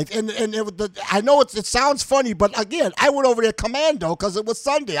my life. And I know it sounds funny, but again, I went over there commando because it was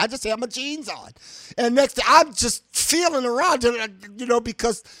Sunday. I just had my jeans on. And next thing, I'm just feeling around,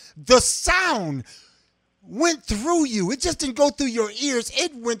 because the sound went through you. It just didn't go through your ears.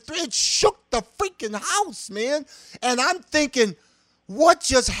 It shook the freaking house, man. And I'm thinking, what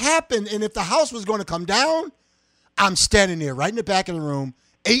just happened? And if the house was going to come down, I'm standing there right in the back of the room,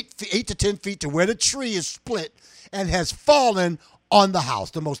 8 to 10 feet to where the tree is split and has fallen on the house.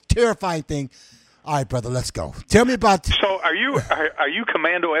 The most terrifying thing. All right, brother, let's go. Tell me about. So are you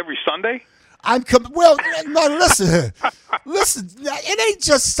commando every Sunday? Well, no, listen. It ain't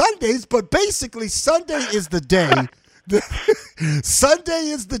just Sundays, but basically Sunday is the day. Sunday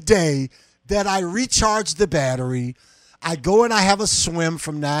is the day that I recharge the battery. I go and I have a swim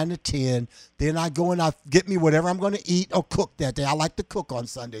from 9 to 10. Then I go and I get me whatever I'm going to eat or cook that day. I like to cook on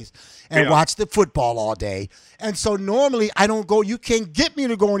Sundays and watch the football all day. And so normally I don't go. You can't get me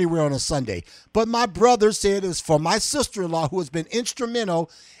to go anywhere on a Sunday. But my brother said it's for my sister-in-law, who has been instrumental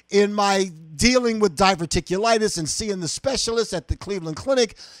in my dealing with diverticulitis and seeing the specialist at the Cleveland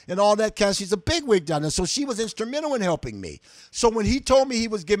Clinic and all that kind of. She's a bigwig down there. So she was instrumental in helping me. So when he told me he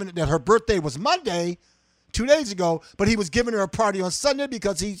was giving it, that her birthday was Monday, 2 days ago, but he was giving her a party on Sunday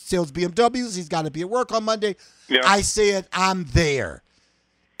because he sells BMWs. He's got to be at work on Monday. Yeah. I said, I'm there.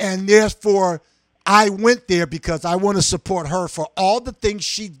 And therefore, I went there because I want to support her for all the things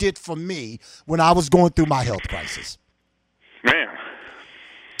she did for me when I was going through my health crisis. Man.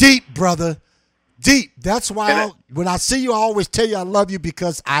 Deep, brother. Deep. That's why when I see you, I always tell you I love you,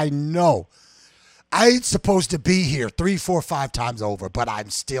 because I know I ain't supposed to be here 3, 4, 5 times over, but I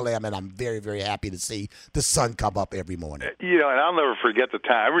still am, and I'm very, very happy to see the sun come up every morning. And I'll never forget the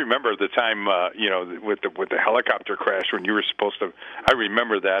time. I remember the time, with the helicopter crash when you were supposed to. I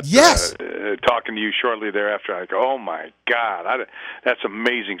remember that. Yes. Talking to you shortly thereafter, I go, "Oh my God, that's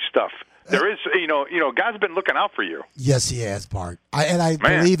amazing stuff." There is, God's been looking out for you. Yes, He has, Bart. I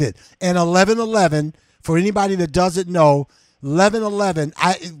believe it. And 11/11, for anybody that doesn't know, 11/11,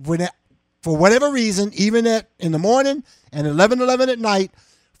 for whatever reason, even in the morning and 11/11 at night,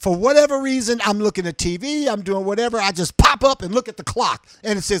 for whatever reason, I'm looking at TV, I'm doing whatever, I just pop up and look at the clock,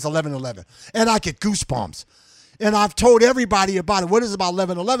 and it says 11/11, and I get goosebumps. And I've told everybody about it. What is it about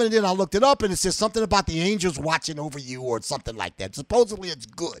 11/11? And then I looked it up, and it says something about the angels watching over you or something like that. Supposedly it's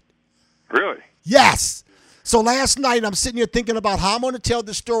good. Really? Yes. So last night, I'm sitting here thinking about how I'm going to tell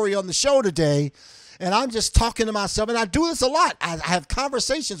the story on the show today. And I'm just talking to myself, and I do this a lot. I have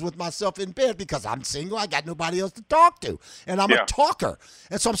conversations with myself in bed because I'm single. I got nobody else to talk to, and I'm a talker.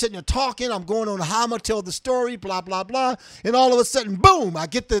 And so I'm sitting there talking. I'm going on how I'm gonna tell the story, blah blah blah. And all of a sudden, boom! I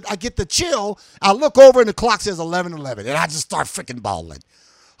get the chill. I look over, and the clock says 11:11, and I just start freaking bawling.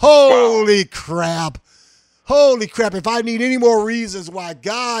 Holy crap! Holy crap! If I need any more reasons why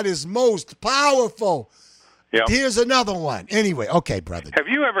God is most powerful. Yep. Here's another one. Anyway, okay, brother. Have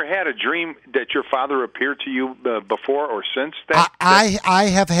you ever had a dream that your father appeared to you before or since? I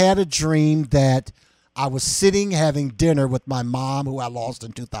have had a dream that I was sitting having dinner with my mom, who I lost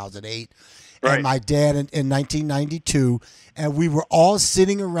in 2008, and my dad in 1992, and we were all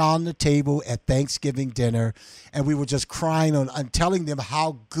sitting around the table at Thanksgiving dinner, and we were just crying and telling them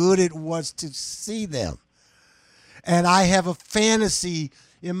how good it was to see them. And I have a fantasy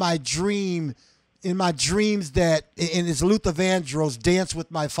in my dreams that, and it's Luther Vandross, Dance with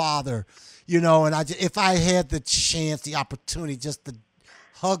My Father, and if I had the chance, the opportunity just to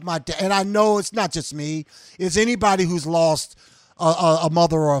hug my dad, and I know it's not just me, it's anybody who's lost a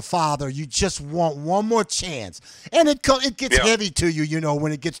mother or a father, you just want one more chance. And it gets heavy to you,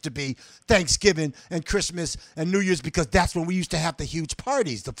 when it gets to be Thanksgiving and Christmas and New Year's, because that's when we used to have the huge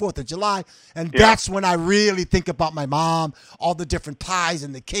parties, the 4th of July. And that's when I really think about my mom, all the different pies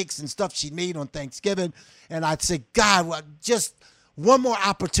and the cakes and stuff she made on Thanksgiving. And I'd say, God, just one more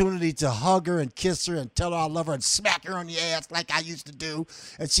opportunity to hug her and kiss her and tell her I love her and smack her on the ass like I used to do.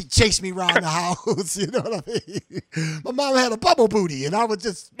 And she'd chase me around the house, you know what I mean? My mom had a bubble booty, and I would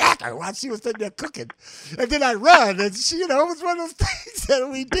just smack her while she was sitting there cooking. And then I'd run, and she, it was one of those things that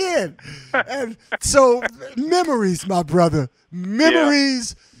we did. And so memories, my brother,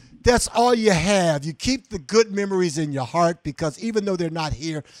 memories. Yeah. That's all you have. You keep the good memories in your heart, because even though they're not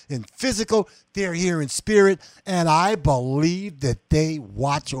here in physical, they're here in spirit. And I believe that they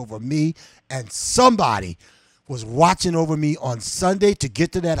watch over me. And somebody was watching over me on Sunday to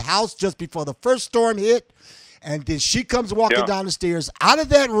get to that house just before the first storm hit. And then she comes walking down the stairs out of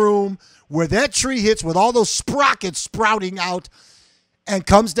that room where that tree hits with all those sprockets sprouting out, and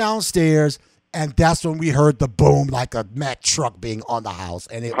comes downstairs. And that's when we heard the boom, like a Mack truck being on the house.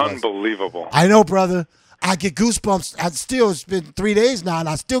 And it unbelievable. I know, brother. I get goosebumps. It's been 3 days now, and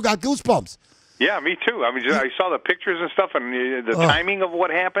I still got goosebumps. Yeah, me too. I mean, I saw the pictures and stuff, and the timing of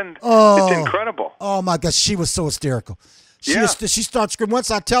what happened. Oh. It's incredible. Oh, my gosh. She was so hysterical. She Yeah. starts screaming. Once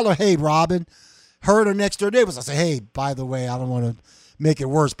I tell her, hey, Robin, her and her next door neighbors, I say, hey, by the way, I don't want to make it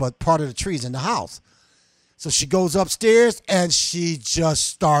worse, but part of the tree's in the house. So she goes upstairs, and she just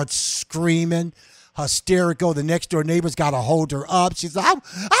starts screaming, hysterical. The next door neighbors got to hold her up. She's like, I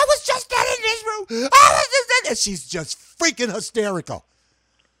was just not in this room. And she's just freaking hysterical.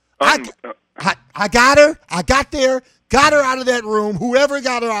 I got her. I got there, got her out of that room. Whoever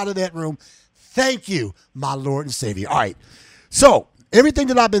got her out of that room, thank you, my Lord and Savior. All right. So everything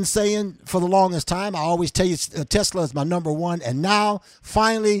that I've been saying for the longest time, I always tell you Tesla is my number one. And now,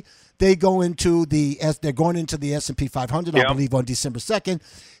 finally, they're going into the S&P 500, I believe, on December 2nd.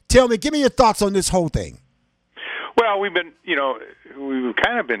 Tell me, give me your thoughts on this whole thing. Well, we've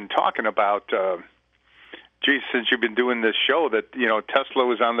kind of been talking about, since you've been doing this show, that Tesla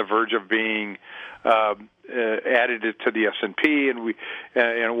was on the verge of being added to the S&P, and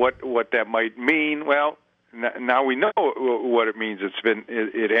what that might mean. Well, now we know what it means.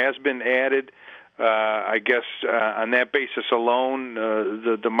 It has been added. I guess on that basis alone,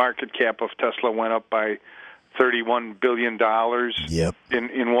 the market cap of Tesla went up by $31 billion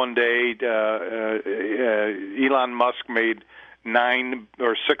in one day. Elon Musk made $9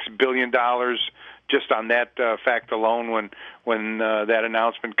 or $6 billion just on that fact alone when that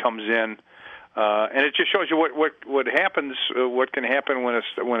announcement comes in. And it just shows you what happens, what can happen when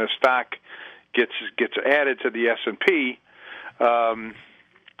a stock gets added to the S&P. And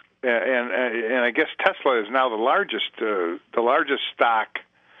I guess Tesla is now the largest stock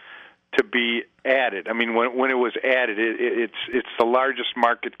to be added. I mean, when it was added, it's the largest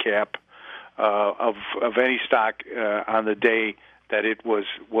market cap of any stock on the day that it was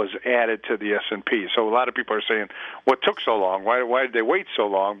added to the S&P. So a lot of people are saying, what took so long? Why did they wait so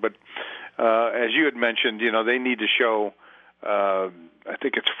long? But as you had mentioned, they need to show, I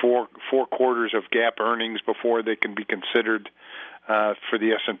think it's four quarters of GAAP earnings before they can be considered for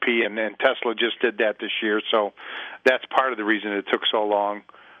the S&P, and Tesla just did that this year. So that's part of the reason it took so long.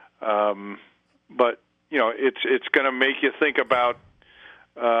 But it's going to make you think about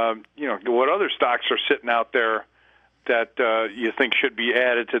what other stocks are sitting out there that you think should be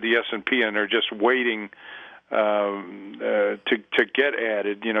added to the S&P, and they're just waiting to get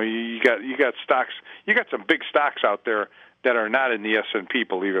added. You got stocks. You got some big stocks out there that are not in the S&P,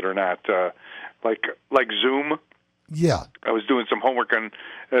 believe it or not, like Zoom. Yeah, I was doing some homework on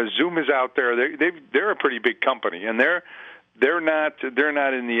Zoom is out there. They're a pretty big company, and they're not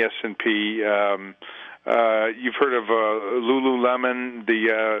in the S&P. You've heard of Lululemon,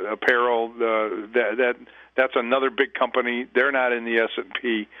 the apparel. That's another big company. They're not in the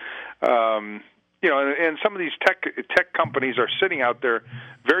S&P. And some of these tech companies are sitting out there,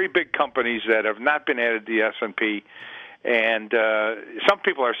 very big companies that have not been added to the S&P. And some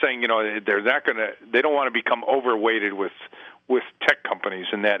people are saying, they're not going to. They don't want to become overweighted with tech companies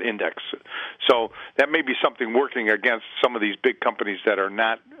in that index. So that may be something working against some of these big companies that are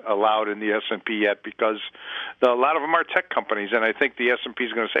not allowed in the S&P yet, because a lot of them are tech companies. And I think the S&P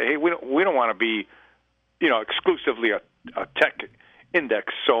is going to say, hey, we don't want to be, exclusively a tech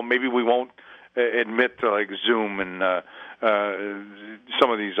index. So maybe we won't admit to like Zoom and some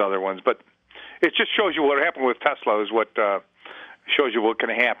of these other ones, but. It just shows you what happened with Tesla is what shows you what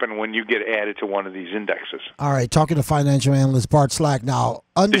can happen when you get added to one of these indexes. All right, talking to financial analyst Bart Slack. Now,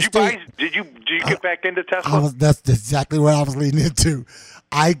 understand. Did you get back into Tesla? That's exactly what I was leading into.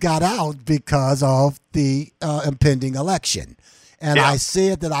 I got out because of the impending election. And I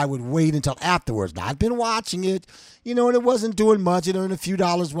said that I would wait until afterwards. Now, I've been watching it, and it wasn't doing much. It earned a few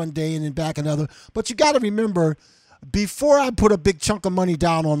dollars one day and then back another. But you got to remember, before I put a big chunk of money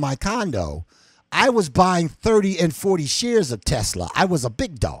down on my condo, I was buying 30 and 40 shares of Tesla. I was a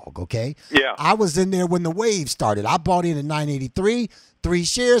big dog, okay? Yeah. I was in there when the wave started. I bought in at 983, 3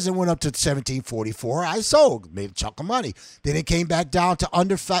 shares, and went up to 1744. I sold, made a chunk of money. Then it came back down to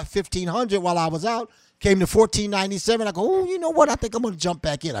under 1,500 while I was out. Came to 1497. I go, oh, you know what? I think I'm going to jump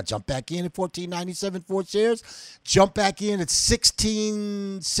back in. I jumped back in at 1497, 4 shares. Jump back in at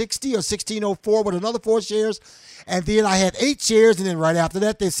 1660 or 1604 with another 4 shares. And then I had 8 shares. And then right after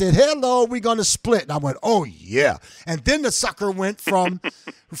that, they said, hello, we're going to split. And I went, oh, yeah. And then the sucker went from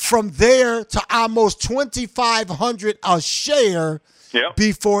there to almost 2,500 a share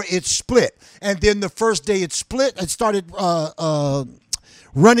before it split. And then the first day it split, it started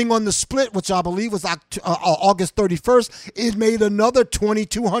running on the split, which I believe was August 31st, it made another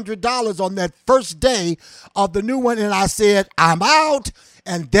 $2,200 on that first day of the new one. And I said, I'm out.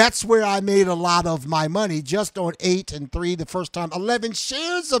 And that's where I made a lot of my money, just on 8 and 3 the first time, 11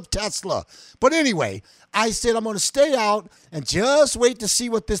 shares of Tesla. But anyway, I said I'm going to stay out and just wait to see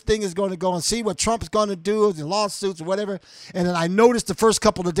what this thing is going to go and see what Trump's going to do, the lawsuits or whatever. And then I noticed the first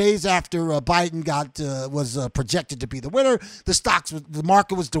couple of days after Biden was projected to be the winner, the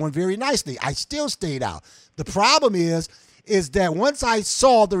market was doing very nicely. I still stayed out. The problem is that once I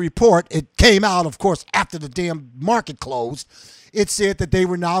saw the report, it came out, of course, after the damn market closed. It said that they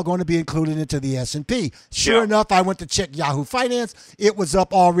were now going to be included into the S&P. Sure enough, I went to check Yahoo Finance. It was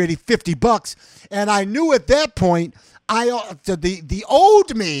up already $50, and I knew at that point the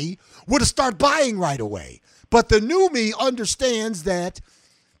old me would have started buying right away. But the new me understands that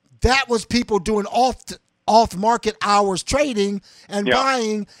was people doing off-market hours trading and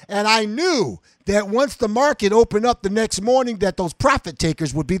buying, and I knew that once the market opened up the next morning that those profit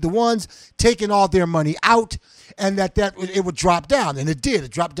takers would be the ones taking all their money out, and that it would drop down. And it did.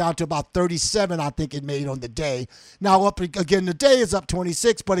 It dropped down to about 37, I think it made on the day. Now, up again, the day is up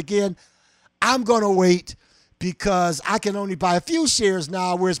 26, but again, I'm going to wait because I can only buy a few shares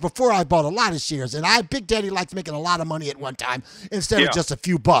now, whereas before I bought a lot of shares. And Big Daddy likes making a lot of money at one time instead of just a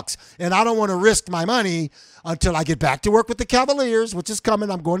few bucks. And I don't want to risk my money until I get back to work with the Cavaliers, which is coming.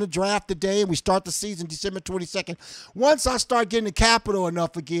 I'm going to draft today, and we start the season December 22nd. Once I start getting the capital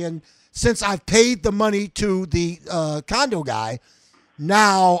enough again, since I've paid the money to the condo guy,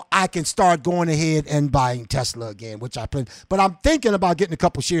 now I can start going ahead and buying Tesla again, which I plan. But I'm thinking about getting a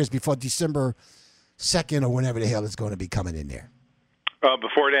couple shares before December 2nd or whenever the hell it's going to be coming in there.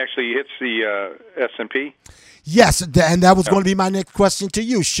 Before it actually hits the S&P? Yes, and that was going to be my next question to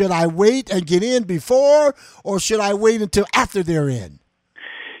you. Should I wait and get in before, or should I wait until after they're in?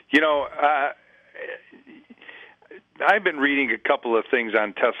 You know, I've been reading a couple of things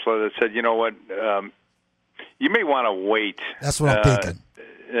on Tesla that said, you know what, you may want to wait. That's what I'm thinking.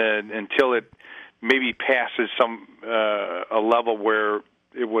 Until it maybe passes a level where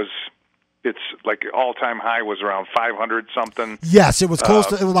it's like all-time high was around 500 something. Yes, it was close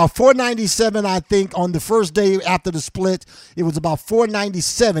to. It was about 497, I think, on the first day after the split. It was about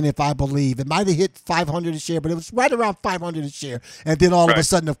 497, if I believe. It might have hit 500 a share, but it was right around 500 a share. And then all of a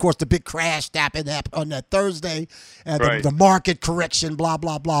sudden, of course, the big crash happened on that Thursday, and the market correction, blah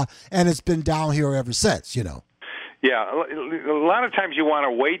blah blah, and it's been down here ever since. You know. Yeah, a lot of times you want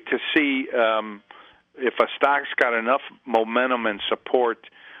to wait to see if a stock's got enough momentum and support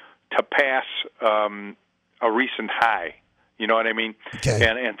to pass a recent high. You know what I mean? Okay.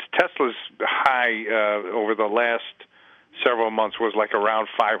 And Tesla's high over the last several months was like around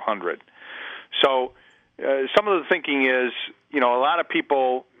 500. So some of the thinking is, you know, a lot of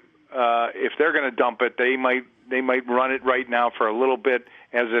people, if they're going to dump it, they might run it right now for a little bit.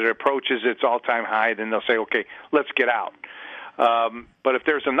 As it approaches its all-time high, then they'll say, okay, let's get out. But if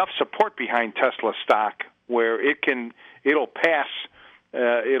there's enough support behind Tesla stock where it'll pass,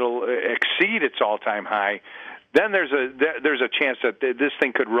 it'll exceed its all-time high, then there's a chance that this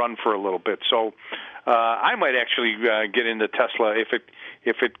thing could run for a little bit. So I might actually get into Tesla if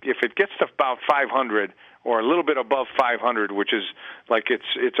it gets to about 500 or a little bit above 500, which is like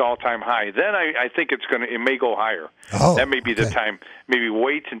its all-time high. Then I think it may go higher. Oh, that may be the time. Maybe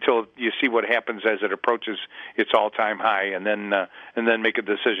wait until you see what happens as it approaches its all-time high, and then make a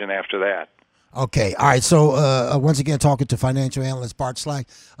decision after that. Okay. All right. So once again, talking to financial analyst Bart Slack.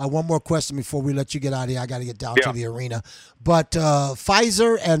 One more question before we let you get out of here. I got to get down to the arena. But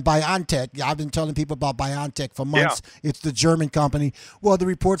Pfizer and BioNTech, I've been telling people about BioNTech for months. Yeah. It's the German company. Well, the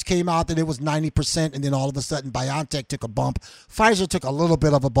reports came out that it was 90%, and then all of a sudden BioNTech took a bump. Pfizer took a little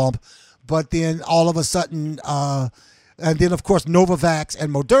bit of a bump, but then all of a sudden and then, of course, Novavax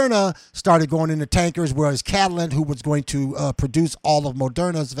and Moderna started going into tankers, whereas Catalent, who was going to produce all of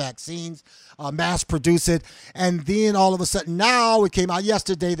Moderna's vaccines, mass produce it. And then all of a sudden now, it came out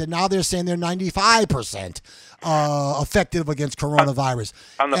yesterday that now they're saying they're 95% effective against coronavirus.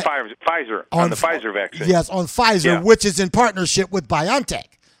 On the Pfizer, on the Pfizer vaccine. Yes, on Pfizer, which is in partnership with BioNTech.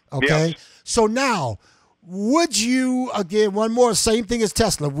 Okay? Yes. So now, would you, again, one more, same thing as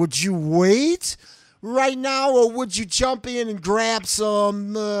Tesla, would you wait right now, or would you jump in and grab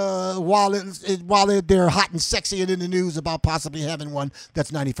some while they're hot and sexy and in the news about possibly having one that's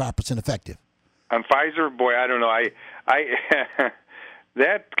 95% effective? On Pfizer, boy, I don't know. I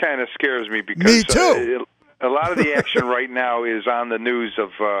that kind of scares me because me too. A lot of the action right now is on the news of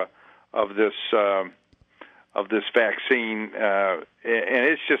this vaccine, and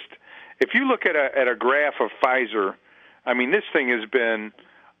it's just, if you look at a graph of Pfizer, I mean, this thing has been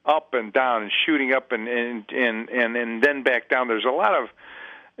up and down and shooting up and then back down. There's a lot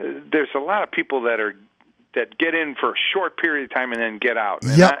of people that are that get in for a short period of time and then get out.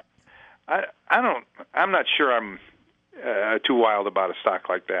 And Yep. I'm not sure I'm too wild about a stock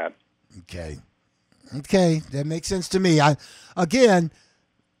like that. Okay, that makes sense to me.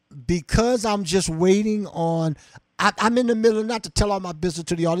 Because I'm just waiting on. I'm in the middle, not to tell all my business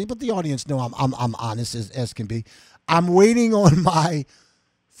to the audience, but the audience know I'm honest as can be. I'm waiting on my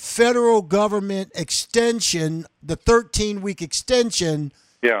federal government extension, the 13-week extension.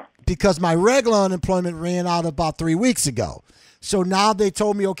 Yeah. Because my regular unemployment ran out about 3 weeks ago. So now they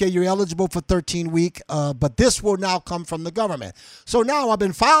told me, okay, you're eligible for 13-week, but this will now come from the government. So now I've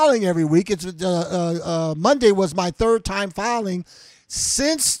been filing every week. It's Monday was my third time filing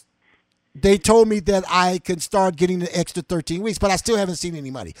since they told me that I could start getting the extra 13 weeks, but I still haven't seen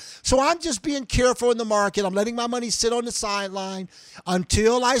any money. So I'm just being careful in the market. I'm letting my money sit on the sideline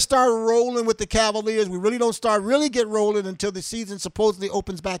until I start rolling with the Cavaliers. We really don't get rolling until the season supposedly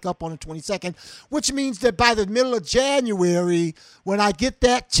opens back up on the 22nd, which means that by the middle of January, when I get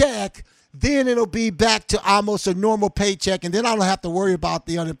that check, then it'll be back to almost a normal paycheck, and then I don't have to worry about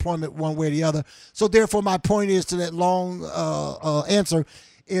the unemployment one way or the other. So therefore, my point is to that long answer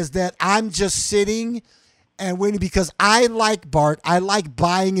is that I'm just sitting and waiting because I like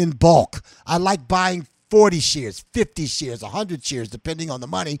buying in bulk. I like buying 40 shares, 50 shares, 100 shares, depending on the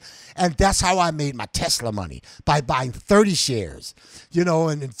money. And that's how I made my Tesla money, by buying 30 shares,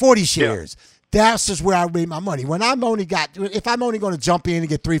 and 40 shares. Yeah. That's just where I made my money. When if I'm only going to jump in and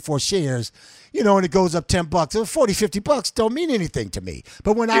get 3-4 shares, and it goes up $10, $40-$50 don't mean anything to me.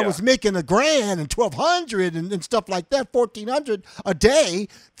 But when I was making $1,000 and $1,200 and stuff like that, $1,400 a day,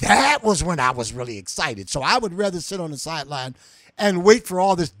 that was when I was really excited. So I would rather sit on the sideline and wait for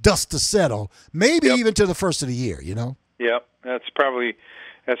all this dust to settle, maybe even to the first of the year. Yep, that's probably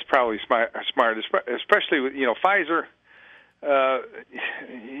smart, especially with Pfizer.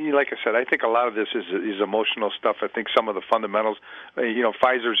 Like I said, I think a lot of this is emotional stuff. I think some of the fundamentals,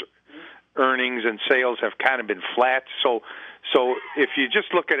 Pfizer's earnings and sales have kind of been flat. So if you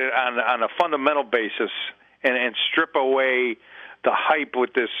just look at it on a fundamental basis and strip away the hype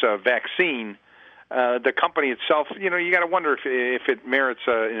with this vaccine, the company itself, you got to wonder if it merits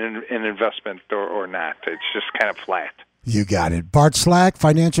an investment or not. It's just kind of flat. You got it. Bart Slack,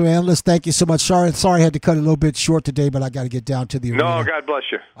 financial analyst, thank you so much. Sorry I had to cut it a little bit short today, but I got to get down to the arena. No, God bless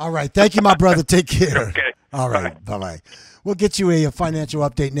you. All right. Thank you, my brother. Take care. Okay. All right. Bye-bye. We'll get you a financial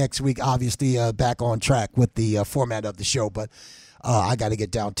update next week, obviously back on track with the format of the show, but I got to get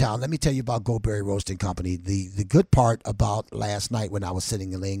downtown. Let me tell you about Goldberry Roasting Company. The good part about last night when I was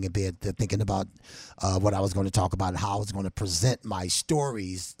sitting and laying in bed thinking about what I was going to talk about and how I was going to present my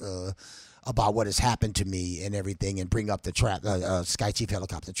stories about what has happened to me and everything and bring up the Sky Chief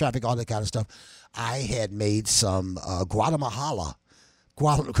helicopter traffic, all that kind of stuff. I had made some Guadalajara.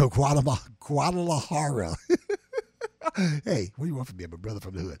 Hey, what do you want from me? I'm a brother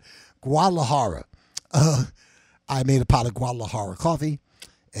from the hood. Guadalajara. I made a pot of Guadalajara coffee,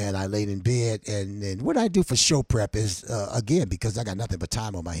 and I laid in bed. And what I do for show prep is, again, because I got nothing but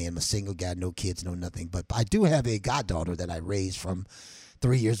time on my hand. I'm a single guy, no kids, no nothing. But I do have a goddaughter that I raised from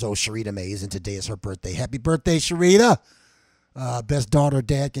 3 years old, Sharita Mays, and today is her birthday. Happy birthday, Sharita. Best daughter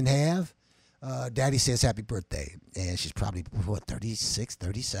dad can have. Daddy says happy birthday. And she's probably, 36,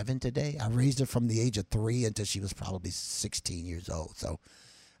 37 today? I raised her from the age of 3 until she was probably 16 years old. So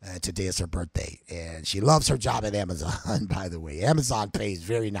today is her birthday. And she loves her job at Amazon, by the way. Amazon pays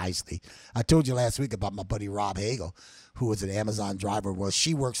very nicely. I told you last week about my buddy Rob Hagel, who was an Amazon driver. Well,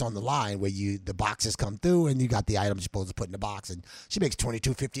 she works on the line where the boxes come through and you got the items you're supposed to put in the box. And she makes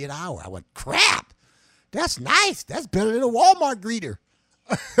 $22.50 an hour. I went, crap. That's nice. That's better than a Walmart greeter.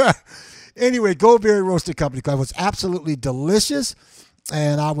 Anyway, Goldberry Roasting Company. It was absolutely delicious,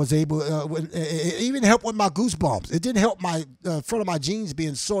 and I was able. It even helped with my goosebumps. It didn't help my front of my jeans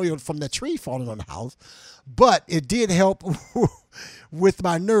being soiled from the tree falling on the house, but it did help with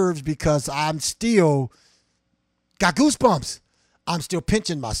my nerves because I'm still got goosebumps. I'm still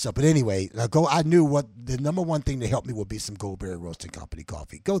pinching myself. But anyway, I knew what the number one thing to help me would be some Goldberry Roasting Company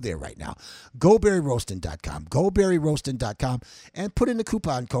coffee. Go there right now. GoldberryRoasting.com. GoldberryRoasting.com. And put in the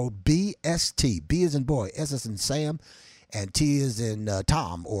coupon code BST. B as in boy, S as in Sam, and T as in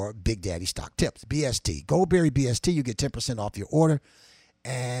Tom, or Big Daddy Stock Tips. BST. Goldberry BST. You get 10% off your order.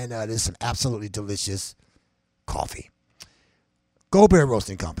 And there's some absolutely delicious coffee. Goldberry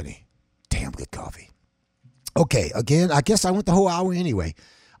Roasting Company. Damn good coffee. Okay, again, I guess I went the whole hour anyway.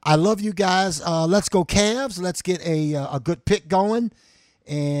 I love you guys. Let's go Cavs. Let's get a good pick going.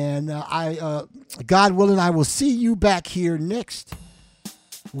 And God willing, I will see you back here next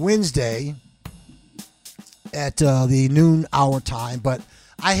Wednesday at the noon hour time. But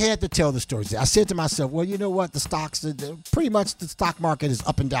I had to tell the stories. I said to myself, well, you know what? Pretty much the stock market is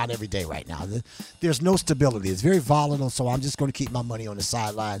up and down every day right now. There's no stability. It's very volatile, so I'm just going to keep my money on the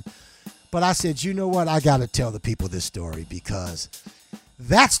sideline. But I said, you know what? I got to tell the people this story because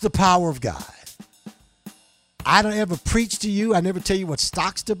that's the power of God. I don't ever preach to you. I never tell you what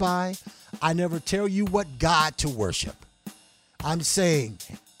stocks to buy. I never tell you what God to worship. I'm saying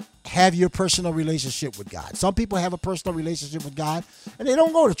have your personal relationship with God. Some people have a personal relationship with God, and they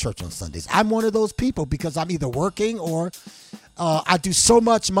don't go to church on Sundays. I'm one of those people because I'm either working or I do so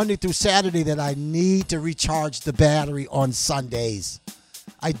much Monday through Saturday that I need to recharge the battery on Sundays.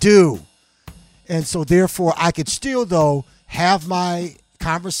 I do. And so, therefore, I could still, though, have my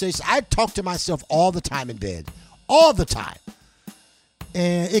conversation. I talk to myself all the time in bed, all the time.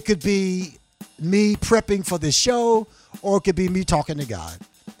 And it could be me prepping for this show, or it could be me talking to God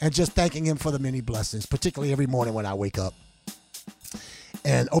and just thanking him for the many blessings, particularly every morning when I wake up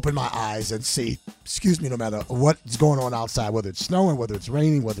and open my eyes and see, no matter what's going on outside, whether it's snowing, whether it's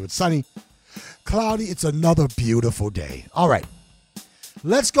raining, whether it's sunny, cloudy, it's another beautiful day. All right,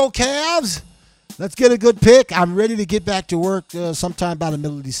 let's go Cavs. Let's get a good pick. I'm ready to get back to work sometime by the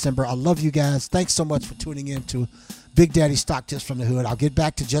middle of December. I love you guys. Thanks so much for tuning in to Big Daddy Stock Tips from the Hood. I'll get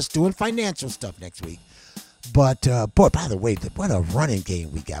back to just doing financial stuff next week. But, boy, by the way, what a running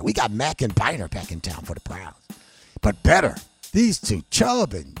game we got. We got Mack and Biner back in town for the Browns. But better, these two,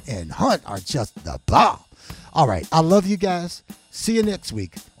 Chubb and Hunt, are just the bomb. All right, I love you guys. See you next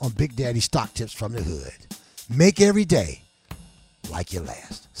week on Big Daddy Stock Tips from the Hood. Make every day like your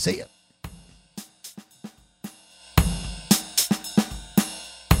last. See ya.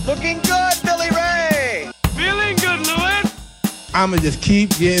 Looking good, Billy Ray. Feeling good, Louis. I'ma just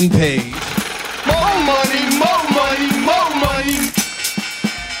keep getting paid. More money, more money, more money.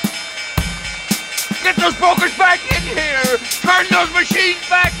 Get those brokers back in here. Turn those machines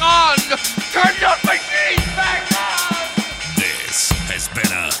back on. Turn those machines back on. This has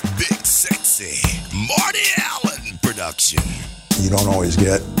been a Big Sexy Marty Allen production. You don't always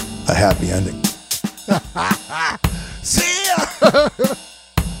get a happy ending. See ya.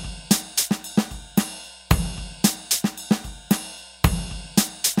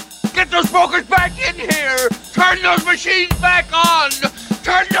 Get those brokers back in here. Turn those machines back on.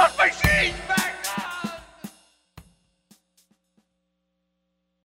 Turn those machines back on.